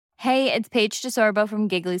Hey, it's Paige DeSorbo from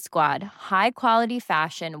Giggly Squad. High quality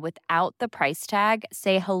fashion without the price tag.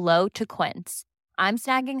 Say hello to Quince. I'm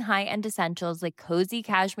snagging high-end essentials like cozy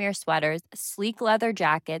cashmere sweaters, sleek leather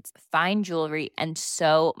jackets, fine jewelry, and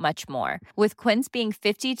so much more. With Quince being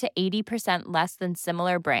 50 to 80% less than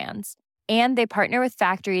similar brands. And they partner with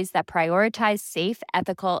factories that prioritize safe,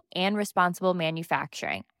 ethical, and responsible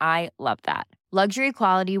manufacturing. I love that. Luxury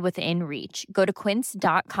quality within reach. Go to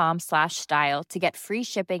quince.com/style to get free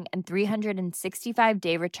shipping and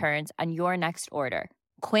 365-day returns on your next order.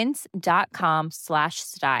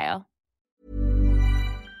 Quince.com/style.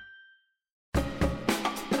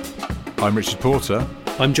 I'm Richard Porter.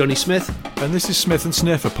 I'm Johnny Smith. And this is Smith and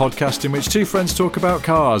Sniff, a podcast in which two friends talk about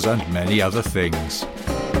cars and many other things.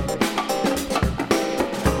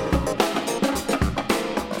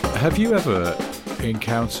 Have you ever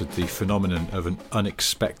encountered the phenomenon of an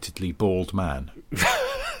unexpectedly bald man?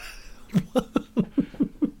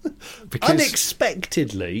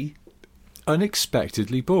 Unexpectedly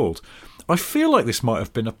bald. I feel like this might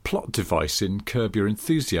have been a plot device in Curb Your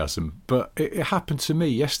Enthusiasm, but it happened to me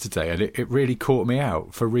yesterday, and it really caught me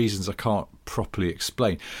out for reasons I can't properly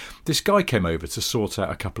explain. This guy came over to sort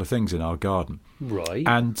out a couple of things in our garden. Right.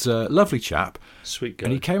 And lovely chap. Sweet guy.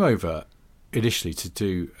 And he came over initially to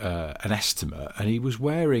do an estimate, and he was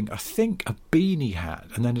wearing, I think, a beanie hat,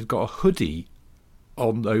 and then had got a hoodie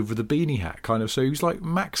on over the beanie hat, kind of, so he was like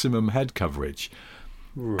maximum head coverage.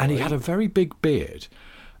 Right. And he had a very big beard.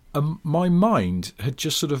 My mind had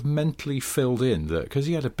just sort of mentally filled in that because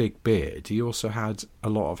he had a big beard, he also had a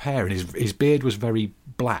lot of hair, and his beard was very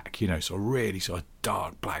black, you know, sort of really sort of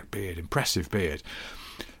dark black beard, impressive beard.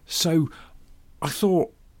 So I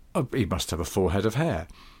thought, oh, he must have a full head of hair.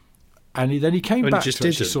 And then he came back to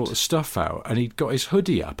actually sort the stuff out, and he'd got his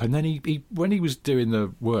hoodie up, and then he when he was doing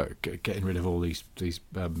the work, getting rid of all these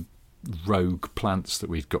rogue plants that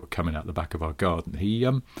we've got coming out the back of our garden, he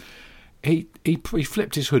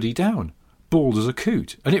flipped his hoodie down, bald as a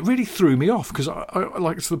coot, and it really threw me off because I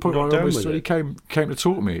like to the point where I almost when he came to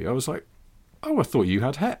talk to me, I was like, oh, I thought you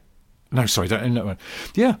had hair. No, sorry, don't know.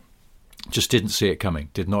 Yeah, just didn't see it coming.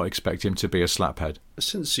 Did not expect him to be a slaphead. I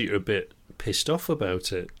sense you're a bit pissed off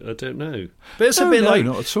about it. I don't know, but it's not at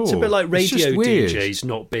all. It's a bit like radio DJs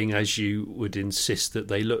not being as you would insist that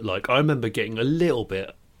they look like. I remember getting a little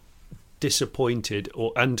bit disappointed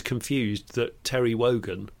and confused that Terry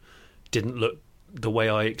Wogan didn't look the way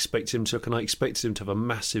I expected him to look, and I expected him to have a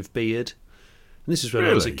massive beard. And this is when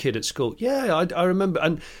I was a kid at school. Yeah, I remember.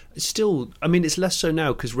 And still, I mean, it's less so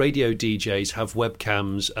now because radio DJs have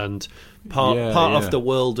webcams, and part of the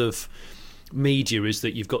world of media is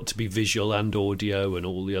that you've got to be visual and audio and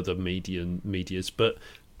all the other medias. But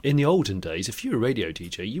in the olden days, if you were a radio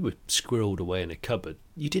DJ, you were squirreled away in a cupboard.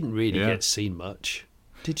 You didn't really get seen much,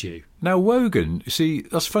 did you? Now, Wogan, see,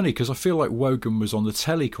 that's funny because I feel like Wogan was on the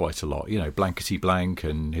telly quite a lot, you know, Blankety Blank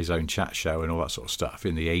and his own chat show and all that sort of stuff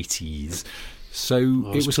in the 80s.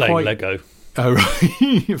 So it was playing Lego. Oh,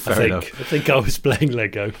 right. Fair enough. I think I was playing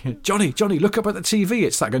Lego. Johnny, look up at the TV.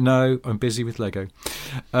 It's that guy. No, I'm busy with Lego.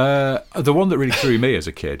 The one that really threw me as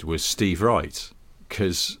a kid was Steve Wright,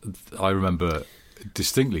 because I remember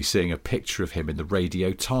distinctly seeing a picture of him in the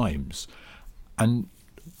Radio Times and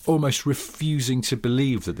almost refusing to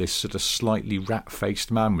believe that this sort of slightly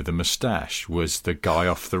rat-faced man with a moustache was the guy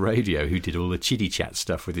off the radio who did all the chitty-chat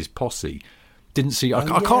stuff with his posse. Didn't see. I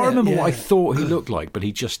can't remember what I thought he looked like, but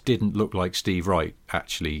he just didn't look like Steve Wright,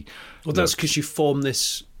 actually. Well, that's because you form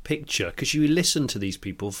this picture, because you listen to these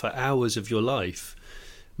people for hours of your life,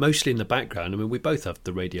 mostly in the background. I mean, we both have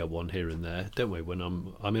the radio on here and there, don't we?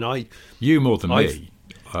 You more than me.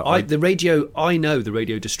 The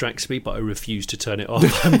radio distracts me, but I refuse to turn it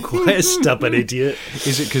off. I'm quite a stubborn idiot.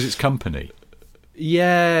 Is it because it's company?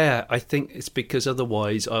 Yeah, I think it's because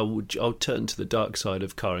otherwise I'll turn to the dark side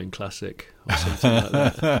of Car and Classic or something like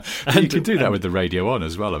that. And you could do that with the radio on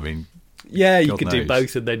as well. I mean, yeah, you could do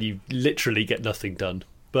both, and then you literally get nothing done.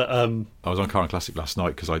 But I was on Car and Classic last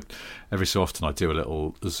night because every so often I do a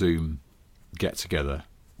little Zoom get together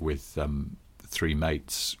with three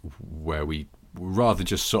mates where we, rather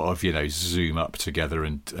just sort of, you know, Zoom up together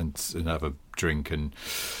and have a drink and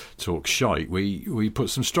talk shite, we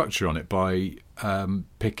put some structure on it by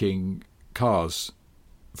picking cars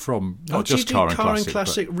from not just Car and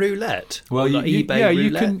Classic roulette. Well, eBay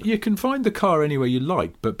roulette? you can find the car anywhere you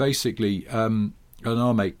like, but basically, and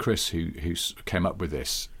our mate Chris, who came up with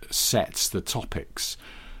this, sets the topics.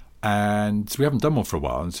 And we haven't done one for a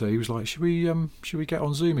while, and so he was like, should we get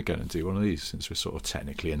on Zoom again and do one of these, since we're sort of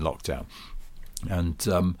technically in lockdown? And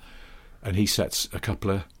he sets a couple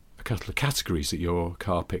of categories that your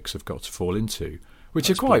car picks have got to fall into, which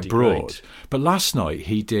are quite broad. Great. But last night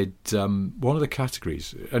he did one of the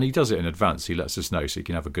categories, and he does it in advance. He lets us know so you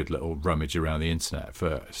can have a good little rummage around the internet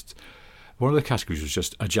first. One of the categories was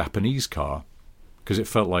just a Japanese car, because it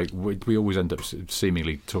felt like we always end up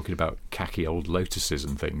seemingly talking about khaki old Lotuses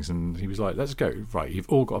and things. And he was like, let's go. Right, you've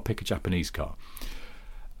all got to pick a Japanese car.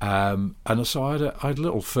 And so I had a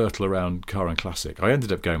little fertile around car and classic. I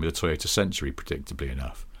ended up going with a Toyota Century, predictably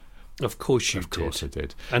enough. Of course you did. Of course I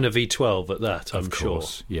did. And a V12 at that, I'm sure. Of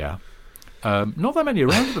course, yeah. Not that many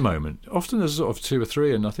around at the moment. Often there's sort of 2 or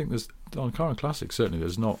 3, and I think there's on car and classic certainly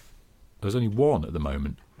there's only one at the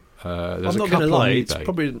moment. I'm not going to lie, it's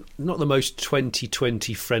probably not the most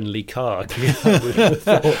 2020 friendly car.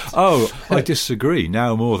 Oh, I disagree.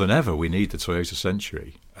 Now more than ever, we need the Toyota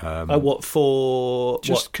Century. What for?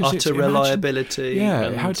 Just what, utter reliability?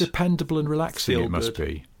 Yeah, how dependable and relaxing it must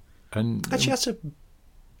be. And actually,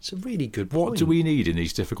 it's a really good point. What do we need in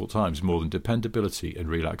these difficult times more than dependability and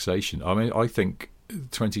relaxation? I mean, I think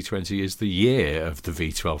 2020 is the year of the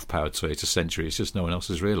V12 powered Toyota Century. It's just no one else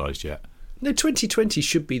has realised yet. No, 2020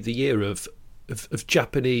 should be the year of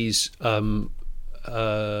Japanese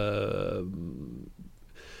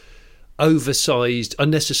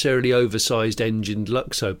unnecessarily oversized engined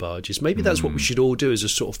Luxo barges. Maybe that's what we should all do as a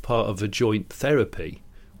sort of part of a joint therapy.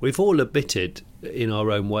 We've all admitted in our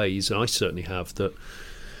own ways, and I certainly have, that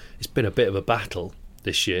it's been a bit of a battle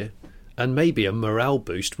this year. And maybe a morale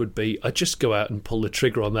boost would be, I just go out and pull the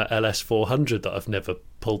trigger on that LS400 that I've never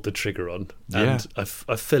pulled the trigger on. And I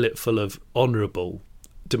fill it full of honourable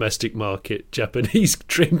domestic market Japanese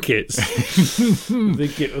trinkets. I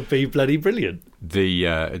think it would be bloody brilliant.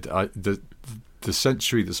 The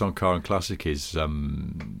Century that's on Car and Classic it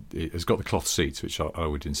has got the cloth seats, which I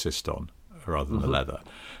would insist on, rather than the leather.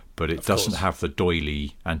 But it doesn't have the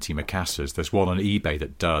doily antimacassars. There's one on eBay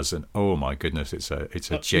that does, and oh my goodness, it's a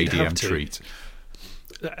JDM treat.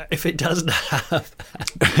 If it doesn't have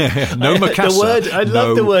no macassar, I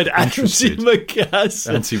love the word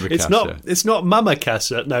antimacassar. It's not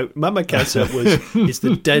mamakassa. No, mamakassa is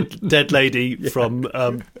the dead lady from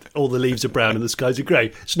All the Leaves Are Brown and the Skies Are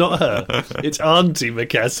Grey. It's not her. It's Auntie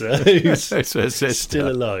Macassar, who's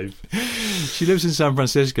still alive. She lives in San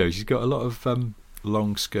Francisco. She's got a lot of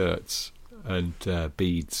long skirts and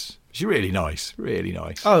beads. She's really nice.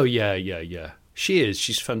 Oh yeah. She is.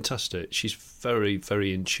 She's fantastic. She's very,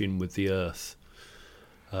 very in tune with the earth.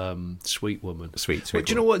 Sweet woman. Sweet but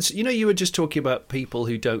do you know what? You were just talking about people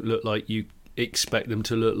who don't look like you expect them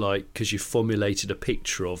to look like because you formulated a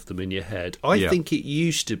picture of them in your head. I think it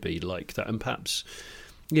used to be like that, and perhaps,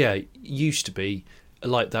 it used to be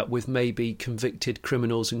like that with maybe convicted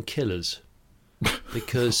criminals and killers,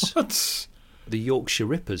 because the Yorkshire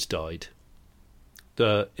Rippers died.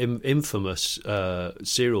 The infamous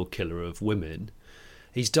serial killer of women.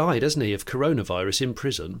 He's died, hasn't he, of coronavirus in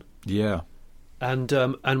prison? Yeah. And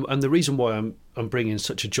the reason why I'm bringing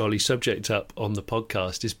such a jolly subject up on the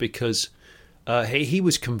podcast is because he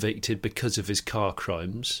was convicted because of his car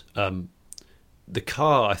crimes. The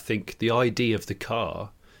car, I think, the ID of the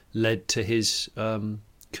car led to his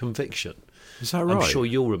conviction. Is that right? I'm sure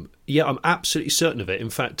you'll I'm absolutely certain of it.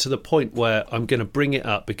 In fact, to the point where I'm going to bring it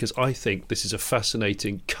up because I think this is a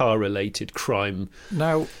fascinating car-related crime.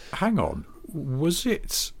 Now, hang on. Was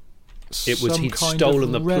it It was he'd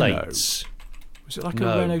stolen the plates. Was it like a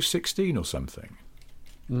Renault 16 or something?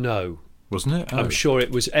 No. Wasn't it? Oh. I'm sure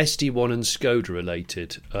it was SD1 and Skoda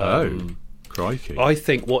related. Crikey. I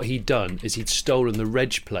think what he'd done is he'd stolen the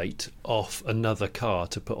reg plate off another car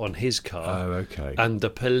to put on his car. Oh, okay. And the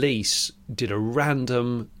police did a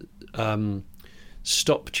random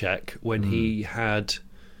stop check when he had...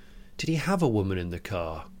 Did he have a woman in the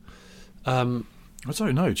car? I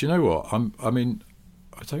don't know. Do you know what? I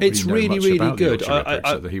don't it's really know really, much about good.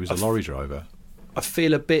 Except that he was a lorry driver. I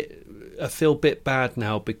feel a bit bad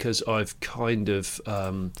now because I've kind of...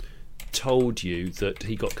 told you that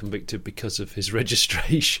he got convicted because of his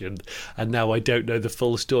registration, and now I don't know the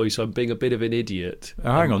full story, so I'm being a bit of an idiot.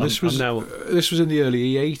 Hang on, this was in the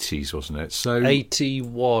early 80s, wasn't it? So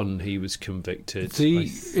 81 he was convicted.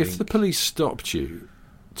 If the police stopped you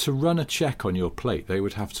to run a check on your plate, they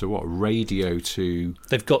would have to radio to...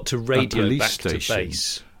 They've got to radio a police back station. To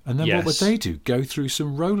base. And then what would they do? Go through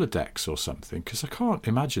some Rolodex or something? Because I can't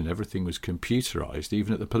imagine everything was computerised,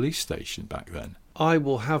 even at the police station back then. I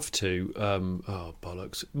will have to.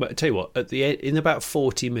 Bollocks! But I tell you what, in about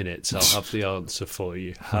 40 minutes, I'll have the answer for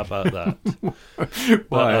you. How about that?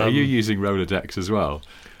 Why are you using Rolodex as well?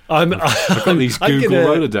 I've got these Google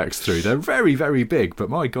Rolodex through. They're very, very big, but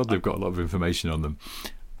my God, they've got a lot of information on them.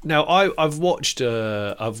 Now, I've watched.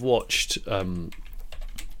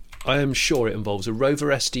 I am sure it involves a Rover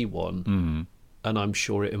SD1, and I'm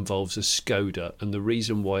sure it involves a Skoda. And the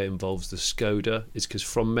reason why it involves the Skoda is because,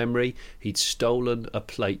 from memory, he'd stolen a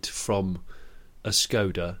plate from a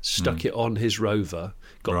Skoda, stuck it on his Rover,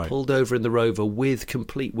 got pulled over in the Rover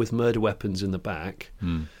complete with murder weapons in the back.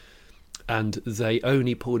 And they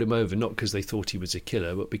only pulled him over, not because they thought he was a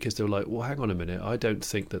killer, but because they were like, well, hang on a minute, I don't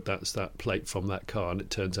think that's that plate from that car. And it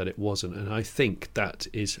turns out it wasn't. And I think that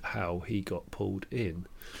is how he got pulled in.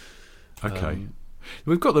 Okay.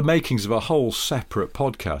 We've got the makings of a whole separate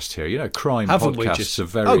podcast here. You know, crime podcasts are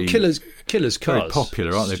very killers cars, very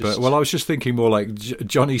popular, aren't they? But I was just thinking more like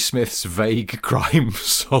Johnny Smith's vague crime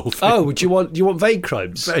solving. Oh, do you want vague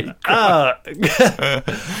crimes? Vague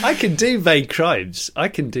I can do vague crimes.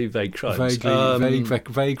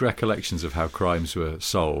 Vague recollections of how crimes were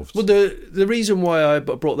solved. Well, the reason why I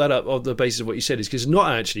brought that up on the basis of what you said is because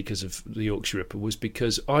not actually because of the Yorkshire Ripper, was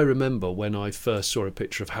because I remember when I first saw a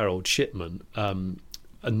picture of Harold Shipman,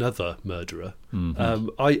 another murderer.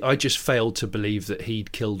 I just failed to believe that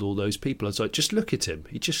he'd killed all those people. I was like, just look at him.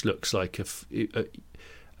 He just looks like a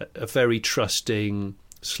very trusting,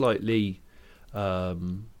 slightly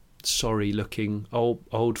sorry-looking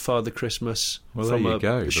old Father Christmas from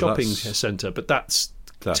a shopping centre. But that's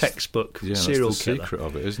textbook serial that's the killer. Secret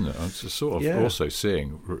of it, isn't it? I'm just sort of also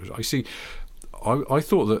seeing. I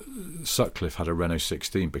thought that Sutcliffe had a Renault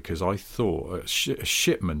 16 because I thought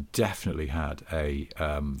Shipman definitely had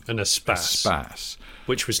an Espas,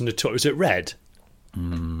 which was notorious. Was it red?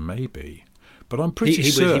 Maybe, but I'm pretty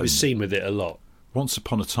certain he was seen with it a lot. Once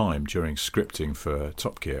upon a time, during scripting for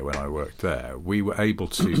Top Gear, when I worked there, we were able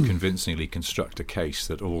to convincingly construct a case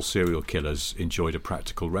that all serial killers enjoyed a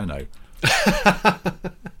practical Renault.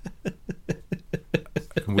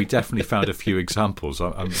 And we definitely found a few examples.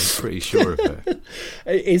 I'm pretty sure of it.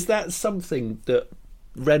 Is that something that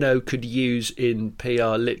Renault could use in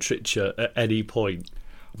PR literature at any point?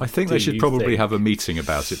 I think they should probably have a meeting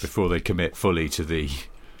about it before they commit fully to the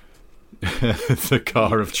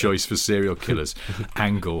car of choice for serial killers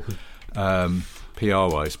angle,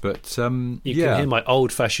 PR-wise. But you can hear my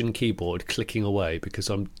old-fashioned keyboard clicking away because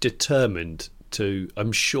I'm determined to.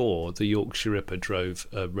 I'm sure the Yorkshire Ripper drove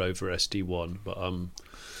a Rover SD1, but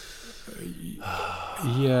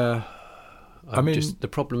I mean, the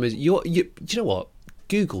problem is you know what?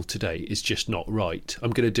 Google today is just not right.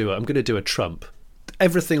 I'm going to do a Trump.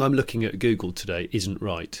 Everything I'm looking at Google today isn't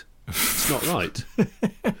right. It's not right.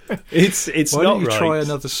 It's Why not don't you right. try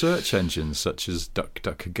another search engine such as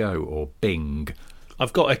DuckDuckGo or Bing?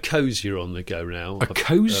 I've got Ecosia on the go now.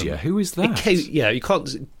 Ecosia? Who is that? You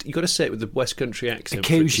got to say it with the West Country accent.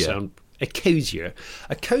 Ecosia.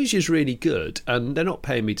 Ecosia is really good, and they're not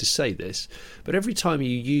paying me to say this, but every time you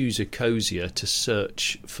use Ecosia to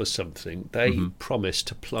search for something, they promise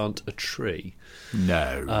to plant a tree.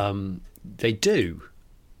 No. They do.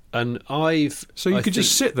 And So you could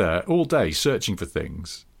just sit there all day searching for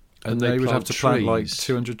things, and they would have to plant like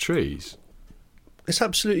 200 trees. It's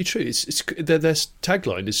absolutely true. It's their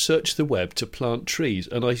tagline is "Search the web to plant trees,"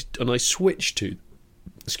 and I switched to.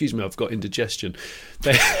 Excuse me, I've got indigestion.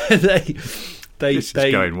 This is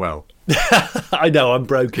going well. I know, I'm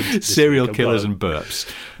broken. Serial killers and burps.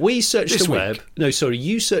 We search the web. No, sorry,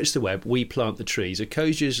 you search the web. We plant the trees.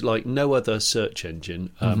 Ecosia is like no other search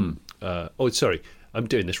engine. Sorry, I'm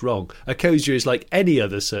doing this wrong. Ecosia is like any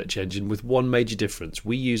other search engine with one major difference.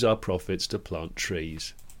 We use our profits to plant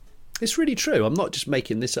trees. It's really true. I'm not just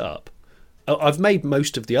making this up. I've made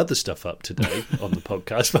most of the other stuff up today on the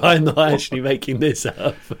podcast, but I'm not actually making this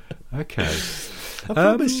up. Okay. I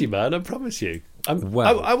promise you, man. I promise you.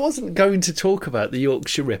 I wasn't going to talk about the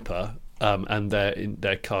Yorkshire Ripper and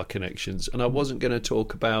their car connections, and I wasn't going to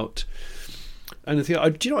talk about anything.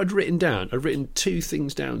 Do you know what I'd written down? I'd written two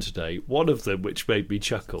things down today. One of them, which made me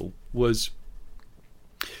chuckle, was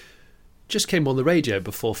just came on the radio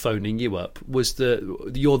before phoning you up, was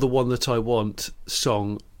the "You're the One That I Want"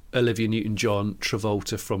 song. Olivia Newton-John,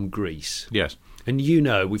 Travolta from Grease. Yes. And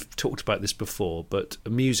we've talked about this before, but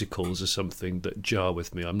musicals are something that jar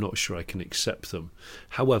with me. I'm not sure I can accept them.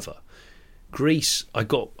 However, Grease, I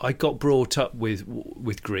got brought up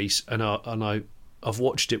with Grease, and I've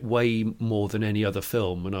watched it way more than any other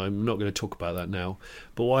film, and I'm not going to talk about that now.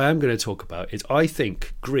 But what I am going to talk about is I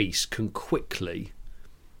think Grease can quickly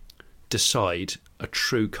decide a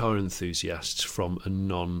true car enthusiast from a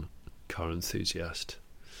non-car enthusiast.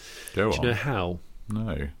 Do you know how?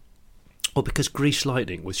 No. Well, because Grease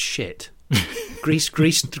Lightning was shit. Grease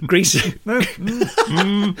Lightning.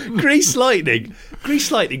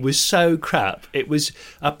 Grease Lightning was so crap. It was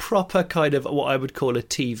a proper kind of what I would call a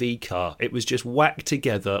TV car. It was just whacked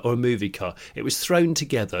together, or a movie car. It was thrown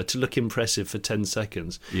together to look impressive for 10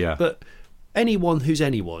 seconds. Yeah. But anyone who's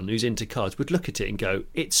into cars would look at it and go,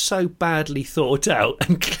 it's so badly thought out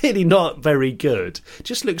and clearly not very good.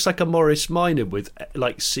 Just looks like a Morris Minor with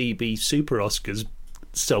like CB Super Oscars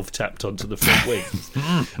self-tapped onto the front wings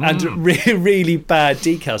and really bad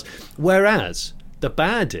decals. Whereas the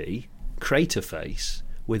baddie, Craterface,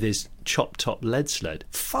 with his chop-top lead sled,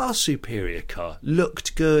 far superior car,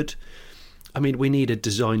 looked good. I mean, we need a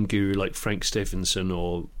design guru like Frank Stephenson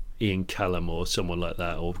or Ian Callum or someone like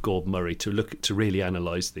that, or Gord Murray, to really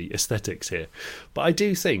analyse the aesthetics here. But I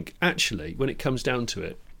do think, actually, when it comes down to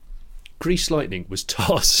it, Grease Lightning was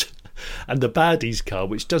toss, and the baddie's car,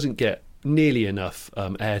 which doesn't get nearly enough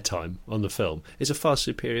airtime on the film, is a far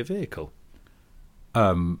superior vehicle.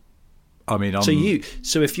 I mean,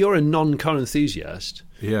 so if you're a non-car enthusiast,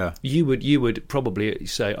 yeah, you would probably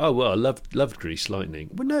say, oh well, I loved Grease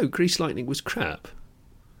Lightning. Well, no, Grease Lightning was crap.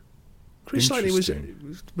 Grease Lightning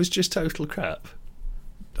was just total crap.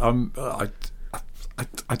 I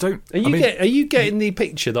don't. Are you getting the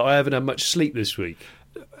picture that I haven't had much sleep this week?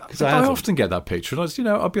 I often get that picture, and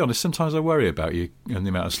I'll be honest. Sometimes I worry about you and the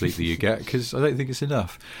amount of sleep that you get because I don't think it's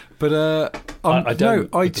enough. But I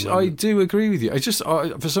do agree with you.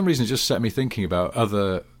 For some reason, it just set me thinking about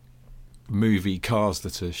other movie cars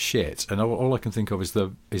that are shit, and all I can think of is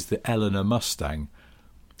the Eleanor Mustang,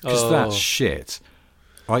 because that's shit.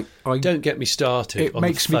 I don't get me started. It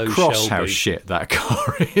makes me cross Shelby. How shit that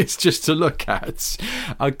car is just to look at.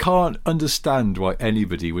 I can't understand why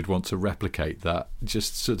anybody would want to replicate that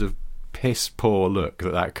just sort of piss poor look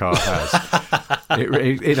that car has.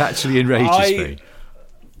 it actually enrages me.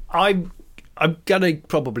 I'm gonna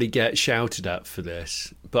probably get shouted at for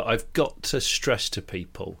this, but I've got to stress to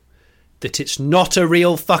people that it's not a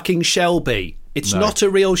real fucking Shelby. It's not a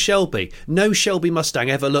real Shelby. No Shelby Mustang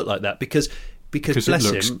ever looked like that because bless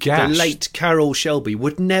him, gashed. The late Carroll Shelby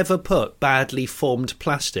would never put badly formed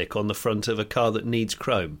plastic on the front of a car that needs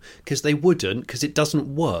chrome, because they wouldn't, because it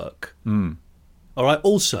doesn't work. All right.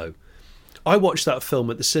 Also, I watched that film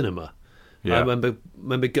at the cinema. Yeah. I remember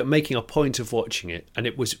making a point of watching it, and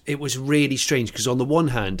it was really strange because on the one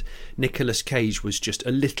hand, Nicolas Cage was just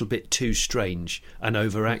a little bit too strange and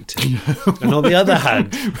overacting, and on the other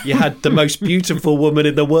hand, you had the most beautiful woman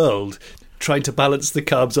in the world trying to balance the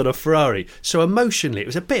carbs on a Ferrari. So emotionally, it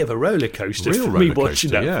was a bit of a roller coaster for me watching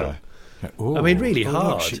that film. Ooh, I mean, really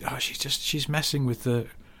hard. She's messing with the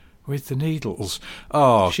needles.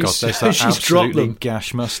 Oh God, there's that she's absolutely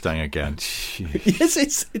gash Mustang again. Yes,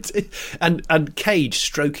 it's and Cage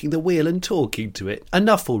stroking the wheel and talking to it.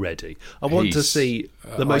 Enough already. I want to see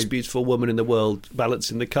the most beautiful woman in the world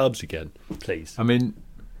balancing the carbs again, please. I mean,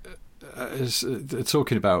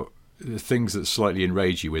 talking about things that slightly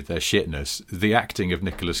enrage you with their shitness, the acting of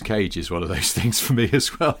Nicolas Cage is one of those things for me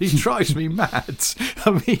as well. He drives me mad. I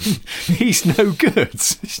mean, he's no good.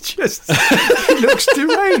 It's just, he looks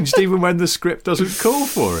deranged even when the script doesn't call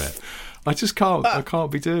for it. I just can't. I can't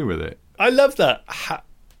be doing with it. I love that.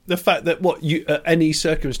 The fact that any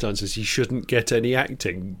circumstances he shouldn't get any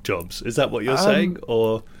acting jobs. Is that what you're saying?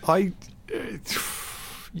 Or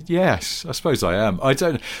yes, I suppose I am. I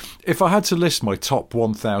don't. If I had to list my top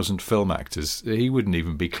 1,000 film actors, he wouldn't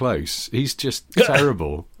even be close. He's just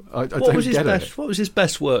terrible. I don't get it. What was his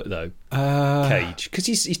best work though? Cage, because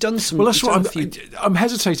he's done some. Well, that's what I'm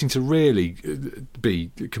hesitating to really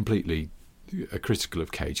be completely critical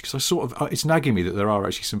of Cage, because I sort of it's nagging me that there are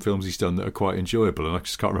actually some films he's done that are quite enjoyable, and I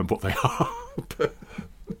just can't remember what they are.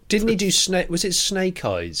 Didn't he do Snake? Was it Snake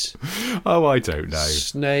Eyes? Oh, I don't know.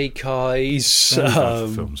 Snake Eyes.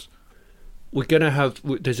 Films. We're going to have.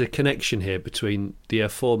 There's a connection here between the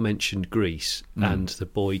aforementioned Grease and the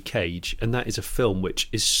boy Cage, and that is a film which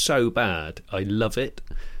is so bad. I love it.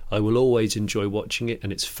 I will always enjoy watching it,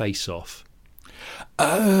 and it's Face Off.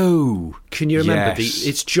 Oh, can you remember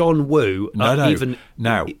it's John Woo?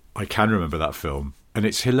 Now I can remember that film, and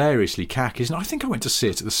it's hilariously cack, isn't it? I think I went to see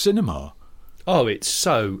it at the cinema. Oh, it's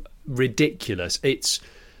so ridiculous. It's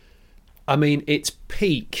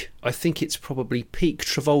peak. I think it's probably peak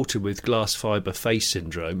Travolta with glass fibre face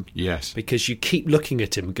syndrome. Yes. Because you keep looking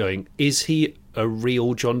at him going, is he a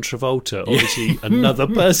real John Travolta, or is he another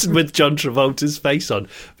person with John Travolta's face on?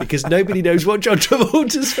 Because nobody knows what John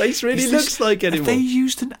Travolta's face really looks like anymore. Have they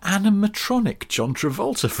used an animatronic John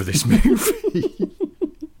Travolta for this movie?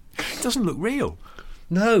 It doesn't look real.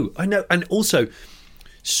 No, I know. And also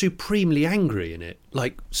supremely angry in it.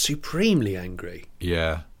 Like, supremely angry.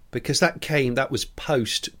 Yeah. Because that was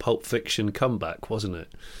post Pulp Fiction comeback, wasn't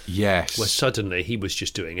it? Yes. Where suddenly he was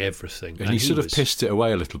just doing everything. And he sort of pissed it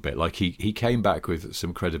away a little bit. Like he came back with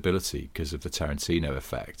some credibility because of the Tarantino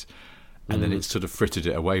effect. And then it sort of frittered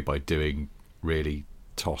it away by doing really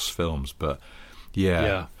toss films. But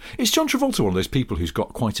Yeah. Is John Travolta one of those people who's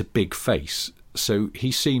got quite a big face, so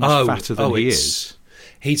he seems fatter than he is?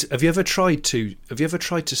 Have you ever tried to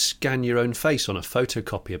scan your own face on a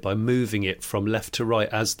photocopier by moving it from left to right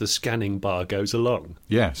as the scanning bar goes along?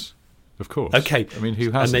 Yes, of course. Okay. I mean,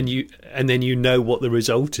 who hasn't? And then you know what the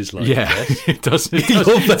result is like. Yeah, it does.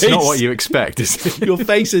 It's not what you expect, is it? Your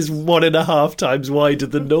face is 1.5 times wider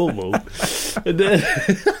than normal. And then,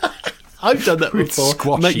 I've done that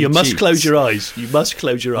before. Mate, you must close your eyes. You must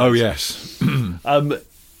close your eyes. Oh yes.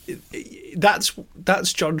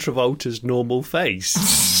 That's John Travolta's normal face.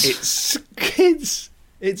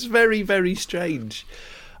 It's very, very strange.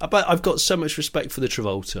 But I've got so much respect for the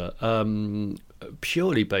Travolta,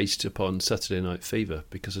 purely based upon Saturday Night Fever,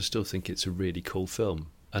 because I still think it's a really cool film.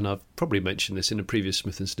 And I've probably mentioned this in a previous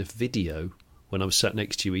Smith and Sniff video when I was sat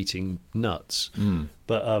next to you eating nuts.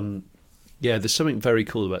 But yeah, there's something very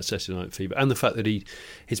cool about Saturday Night Fever, and the fact that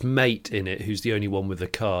his mate in it, who's the only one with a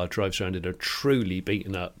car, drives around in a truly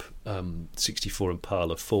beaten up 64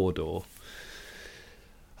 Impala 4-door,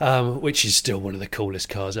 which is still one of the coolest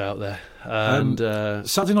cars out there. And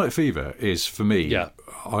Saturday Night Fever is, for me,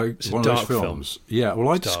 one of those films. Yeah, well,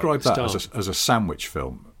 I describe that as a sandwich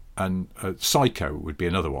film, and Psycho would be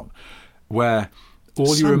another one, where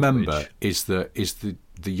all you remember is the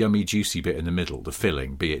yummy, juicy bit in the middle, the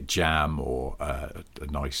filling, be it jam or a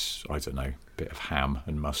nice, I don't know, bit of ham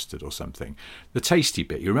and mustard or something. The tasty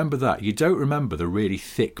bit, you remember that. You don't remember the really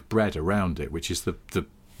thick bread around it, which is the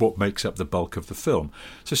what makes up the bulk of the film.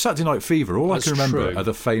 So Saturday Night Fever, all I can remember are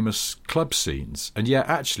the famous club scenes. And yeah,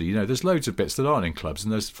 actually, there's loads of bits that aren't in clubs,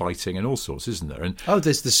 and there's fighting and all sorts, isn't there? And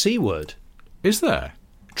there's the C word. Is there?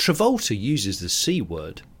 Travolta uses the C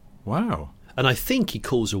word. Wow. And I think he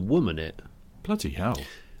calls a woman it. Bloody hell.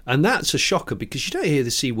 And that's a shocker, because you don't hear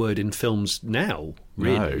the C word in films now,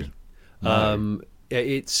 really. No.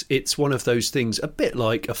 It's one of those things, a bit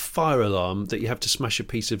like a fire alarm that you have to smash a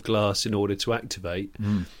piece of glass in order to activate.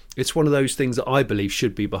 It's one of those things that I believe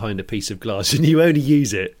should be behind a piece of glass, and you only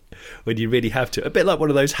use it when you really have to. A bit like one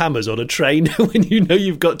of those hammers on a train when you know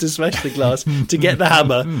you've got to smash the glass to get the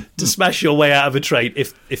hammer to smash your way out of a train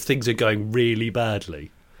if things are going really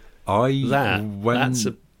badly. I worked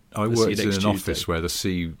in an office where the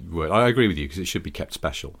C word... I agree with you, because it should be kept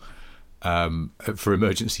special. For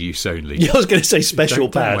emergency use only. Yeah, I was going to say special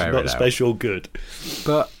bad, not special good.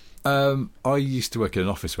 But I used to work in an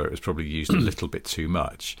office where it was probably used a little bit too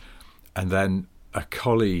much. And then a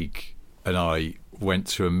colleague and I went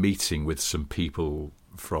to a meeting with some people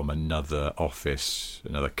from another office,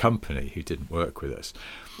 another company who didn't work with us.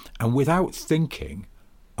 And without thinking,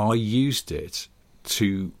 I used it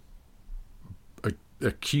to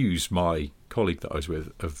accuse my colleague that I was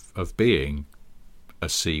with of being a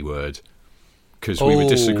C word, because we were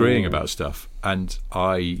disagreeing about stuff, and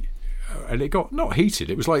it got not heated.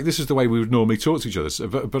 It was like, this is the way we would normally talk to each other.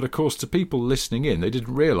 But of course, to people listening in, they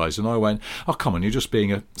didn't realise, and I went, "Oh, come on, you're just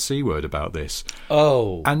being a C word about this."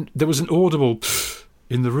 Oh, and there was an audible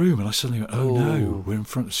in the room, and I suddenly went, "Oh no, we're in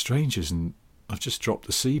front of strangers, and I've just dropped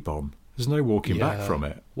the C bomb. There's no walking back from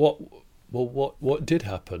it." What did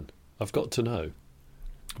happen? I've got to know.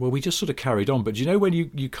 Well, we just sort of carried on. But when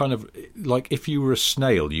you kind of, like, if you were a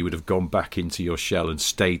snail, you would have gone back into your shell and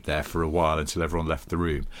stayed there for a while until everyone left the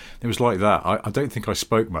room. It was like that. I don't think I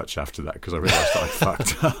spoke much after that, because I realised that I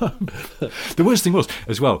fucked up. The worst thing was,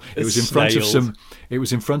 as well, it was in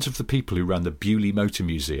front of the people who ran the Bewley Motor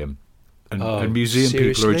Museum. And museum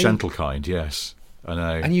seriously? People are a gentle kind, yes. I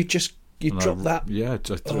know. And you dropped that? Yeah, I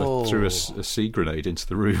threw a sea grenade into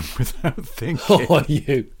the room without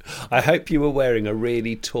thinking. I hope you were wearing a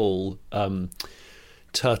really tall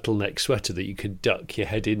turtleneck sweater that you could duck your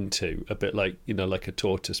head into, a bit like, like a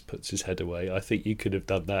tortoise puts his head away. I think you could have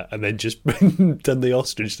done that, and then just done the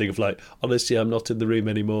ostrich thing of like, honestly, I'm not in the room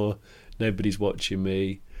anymore. Nobody's watching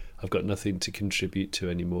me. I've got nothing to contribute to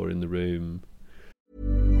anymore in the room.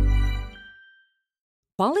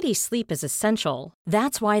 Quality sleep is essential.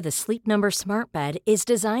 That's why the Sleep Number Smart Bed is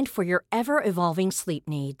designed for your ever-evolving sleep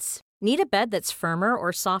needs. Need a bed that's firmer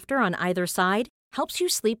or softer on either side? Helps you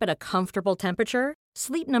sleep at a comfortable temperature?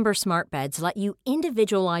 Sleep Number Smart Beds let you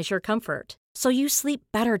individualize your comfort, so you sleep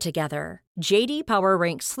better together. J.D. Power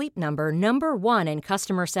ranks Sleep Number number 1 in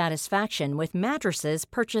customer satisfaction with mattresses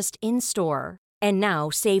purchased in-store. And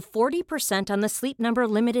now, save 40% on the Sleep Number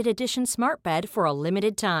Limited Edition Smart Bed for a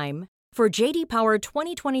limited time. For J.D. Power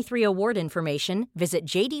 2023 award information, visit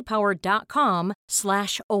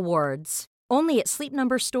jdpower.com/awards. Only at Sleep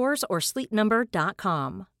Number stores or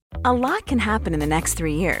sleepnumber.com. A lot can happen in the next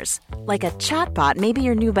 3 years. Like a chatbot may be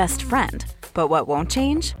your new best friend. But what won't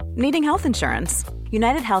change? Needing health insurance.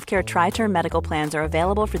 United Healthcare Tri-Term Medical Plans are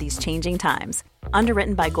available for these changing times.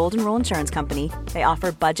 Underwritten by Golden Rule Insurance Company, they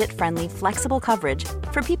offer budget-friendly, flexible coverage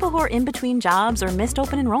for people who are in between jobs or missed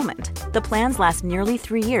open enrollment. The plans last nearly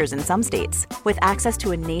 3 years in some states, with access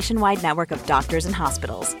to a nationwide network of doctors and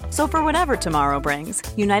hospitals. So for whatever tomorrow brings,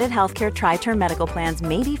 United Healthcare Tri-Term Medical Plans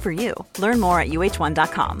may be for you. Learn more at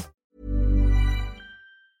uh1.com.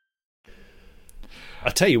 I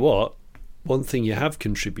tell you what, one thing you have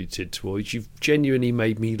contributed towards, you've genuinely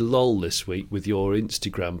made me lol this week with your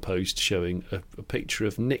Instagram post showing a picture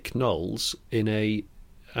of Nick Knowles in a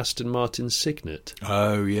Aston Martin Signet.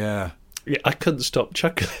 Oh, yeah. Yeah, I couldn't stop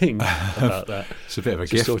chuckling about that. It's a bit of a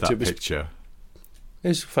gift, that picture.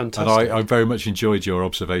 It's fantastic. And I very much enjoyed your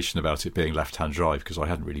observation about it being left-hand drive, because I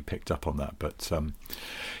hadn't really picked up on that. But,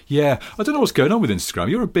 yeah, I don't know what's going on with Instagram.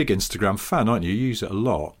 You're a big Instagram fan, aren't you? You use it a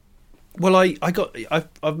lot. Well,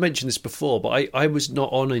 I've mentioned this before, but I was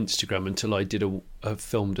not on Instagram until I did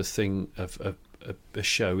filmed a thing of a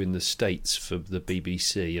show in the States for the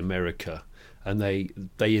BBC America, and they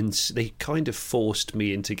kind of forced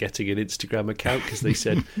me into getting an Instagram account because they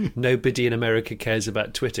said nobody in America cares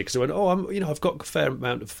about Twitter. Because I went, I've got a fair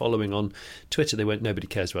amount of following on Twitter. They went, nobody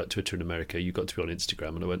cares about Twitter in America. You've got to be on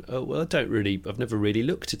Instagram. And I went, oh well, I've never really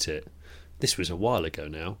looked at it. This was a while ago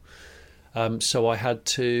now. So I had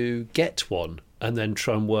to get one and then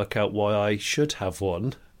try and work out why I should have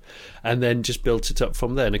one, and then just built it up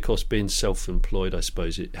from there. And of course, being self-employed, I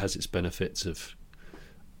suppose it has its benefits of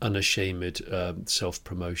unashamed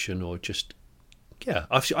self-promotion, or just, yeah,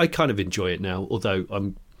 I kind of enjoy it now, although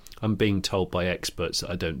I'm being told by experts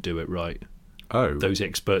that I don't do it right. Oh. Those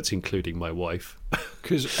experts including my wife.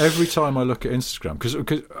 Because every time I look at Instagram, because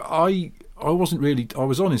I was on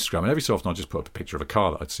Instagram, and every so often I just put up a picture of a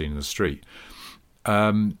car that I'd seen in the street.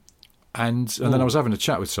 And then I was having a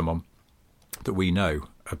chat with someone that we know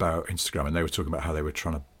about Instagram, and they were talking about how they were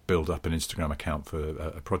trying to build up an Instagram account for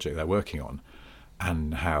a project they're working on,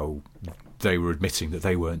 and how they were admitting that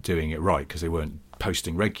they weren't doing it right because they weren't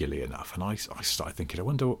posting regularly enough. And I started thinking, I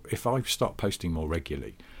wonder if I start posting more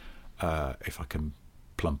regularly, if I can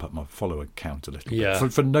plump up my follower count a little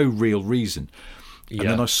bit, for no real reason. And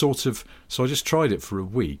then I so I just tried it for a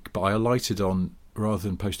week, but I alighted on, rather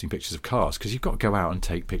than posting pictures of cars, because you've got to go out and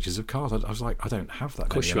take pictures of cars. I was like, I don't have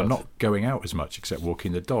that many. I'm not going out as much except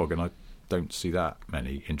walking the dog, and I don't see that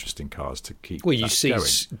many interesting cars to keep going.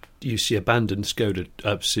 You see abandoned Skoda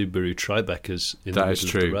Subaru Tribecas in the middle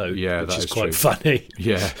of the road, which is quite funny.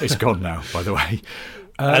 Yeah, it's gone now, by the way.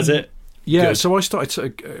 Has it? Yeah, Good. so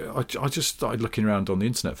I just started looking around on the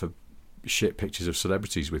internet for shit pictures of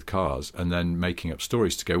celebrities with cars, and then making up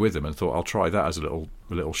stories to go with them, and thought I'll try that as a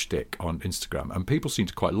little shtick on Instagram. And people seem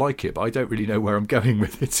to quite like it, but I don't really know where I'm going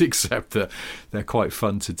with it, except that they're quite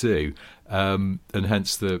fun to do. And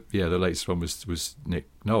hence the latest one was Nick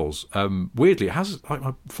Knowles. Weirdly, it has, like,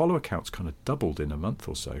 my follower count's kind of doubled in a month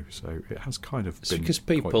or so it has kind of been because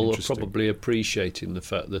people are probably appreciating the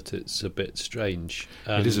fact that it's a bit strange.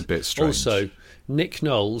 It is a bit strange. Also, Nick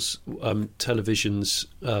Knowles, television's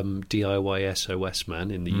DIY SOS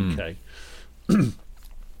man in the UK,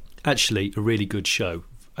 actually a really good show.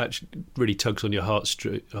 Actually, really tugs on your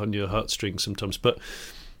heartstrings sometimes. But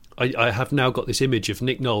I have now got this image of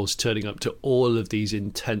Nick Knowles turning up to all of these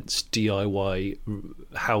intense DIY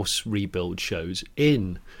house rebuild shows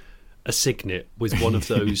in a Signet with one of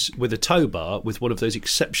those, with a tow bar, with one of those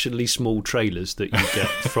exceptionally small trailers that you get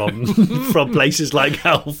from places like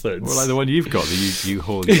Halfords. Well, like the one you've got, that you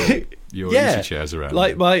haul your easy chairs around.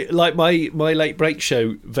 Like my late break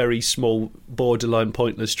show, very small, borderline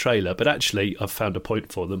pointless trailer. But actually, I've found a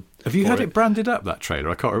point for them. Have you had it branded up, that trailer?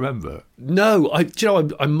 I can't remember. No,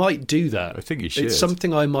 I might do that. I think you should. It's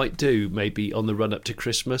something I might do, maybe on the run up to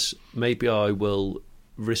Christmas. Maybe I will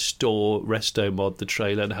restore Resto Mod the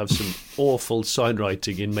trailer and have some awful sign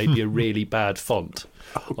writing in maybe a really bad font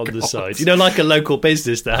on the side. Like a local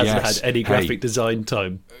business that hasn't had any graphic design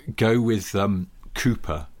time. Go with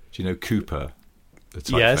Cooper. Do you know Cooper? The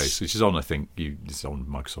typeface, which is on, I think, it's on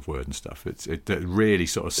Microsoft Word and stuff. It's really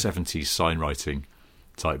sort of 70s sign writing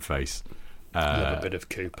typeface. Love a bit of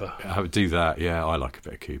Cooper. I would do that. Yeah, I like a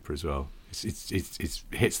bit of Cooper as well. It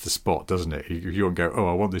hits the spot, doesn't it? You won't go,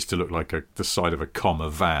 I want this to look like the side of a comma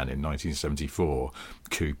van in 1974.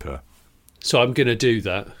 Cooper. So I'm going to do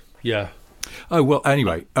that. Yeah. Oh, well,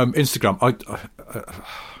 anyway, Instagram. I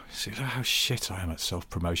see how shit I am at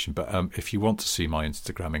self-promotion, but if you want to see my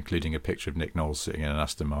Instagram, including a picture of Nick Knowles sitting in an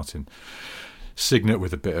Aston Martin Signet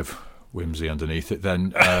with a bit of whimsy underneath it,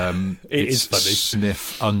 then it's funny.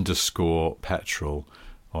 Sniff_petrol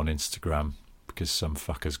on Instagram, because some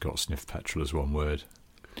fucker's got sniff petrol as one word.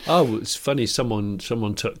 Oh, it's funny. Someone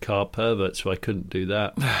took car pervert, so I couldn't do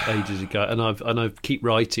that ages ago. And I keep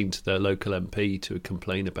writing to their local MP to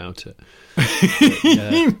complain about it.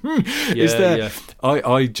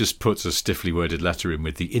 I just put a stiffly worded letter in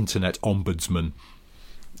with the Internet Ombudsman.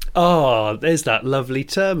 Oh, there's that lovely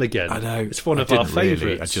term again. I know. It's one of our favourites.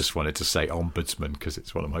 Really, I just wanted to say ombudsman because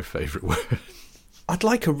it's one of my favourite words. I'd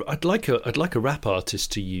like a rap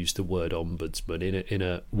artist to use the word ombudsman in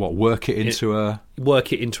a what? Work it into a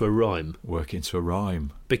rhyme. Work it into a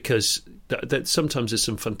rhyme. Because that sometimes there's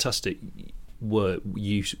some fantastic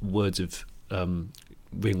words of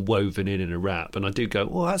being woven in a rap, and I do go,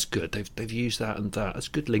 oh, that's good. They've used that and that. That's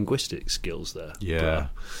good linguistic skills there. Yeah.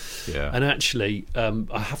 And actually,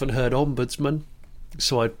 I haven't heard ombudsman.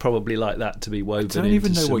 So I'd probably like that to be woven into some I don't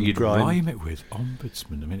even know what you'd grime. rhyme it with.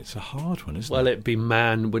 Ombudsman. I mean, it's a hard one, isn't it? Well, it'd be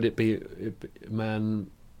man. Would it be man?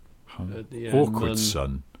 Awkward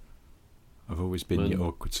son. I've always been your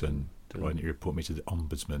awkward son. Why don't you report me to the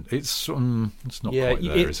ombudsman? It's not quite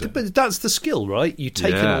there, is it? But that's the skill, right? You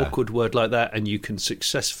take an awkward word like that, and you can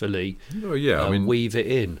successfily weave it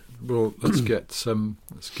in. Well, let's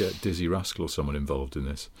get Dizzy Rascal or someone involved in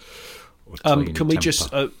this. Can we just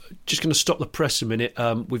going to stop the press a minute?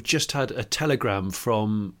 We've just had a telegram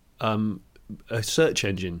from a search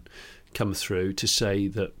engine come through to say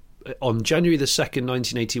that on January the 2nd,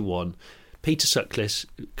 1981, Peter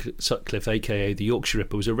Sutcliffe, a.k.a. the Yorkshire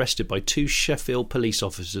Ripper, was arrested by 2 Sheffield police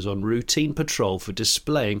officers on routine patrol for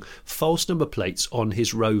displaying false number plates on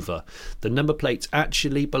his Rover. The number plates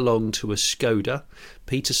actually belonged to a Skoda.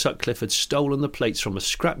 Peter Sutcliffe had stolen the plates from a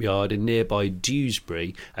scrapyard in nearby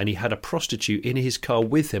Dewsbury, and he had a prostitute in his car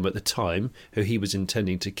with him at the time, who he was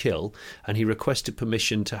intending to kill, and he requested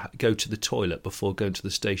permission to go to the toilet before going to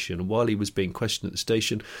the station. And while he was being questioned at the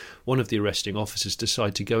station, one of the arresting officers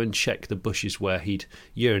decided to go and check the bushes where he'd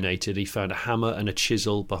urinated. He found a hammer and a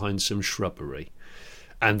chisel behind some shrubbery.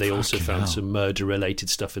 And they also found some murder-related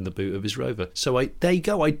stuff in the boot of his Rover. So there you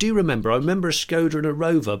go. I remember a Skoda and a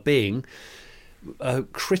Rover being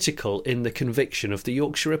critical in the conviction of the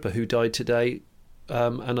Yorkshire Ripper, who died today.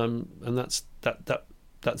 And that's it.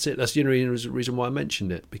 That's the only reason why I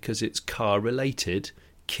mentioned it, because it's car-related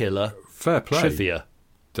killer fair play trivia.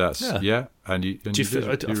 That's and you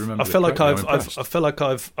remember. I feel like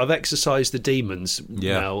I've exercised the demons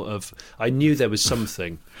now. I knew there was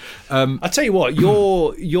something. I tell you what,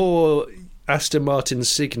 your Aston Martin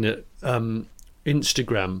Signet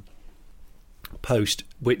Instagram post,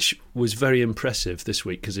 which was very impressive this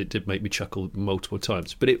week because it did make me chuckle multiple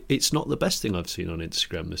times. But it's not the best thing I've seen on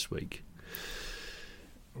Instagram this week.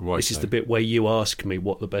 Right, this is the bit where you ask me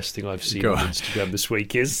what the best thing I've seen on Instagram this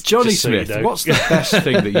week is. Johnny Smith, so you know. What's the best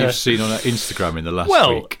thing that you've seen on Instagram in the last week?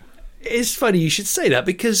 Well, it's funny you should say that,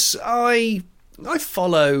 because I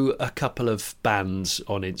follow a couple of bands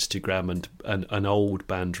on Instagram and an old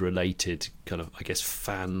band related kind of, I guess,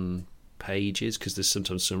 fan pages, because there's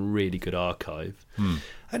sometimes some really good archive.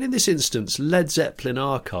 And in this instance, Led Zeppelin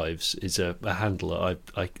Archives is a handle that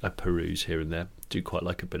I peruse here and there. Do quite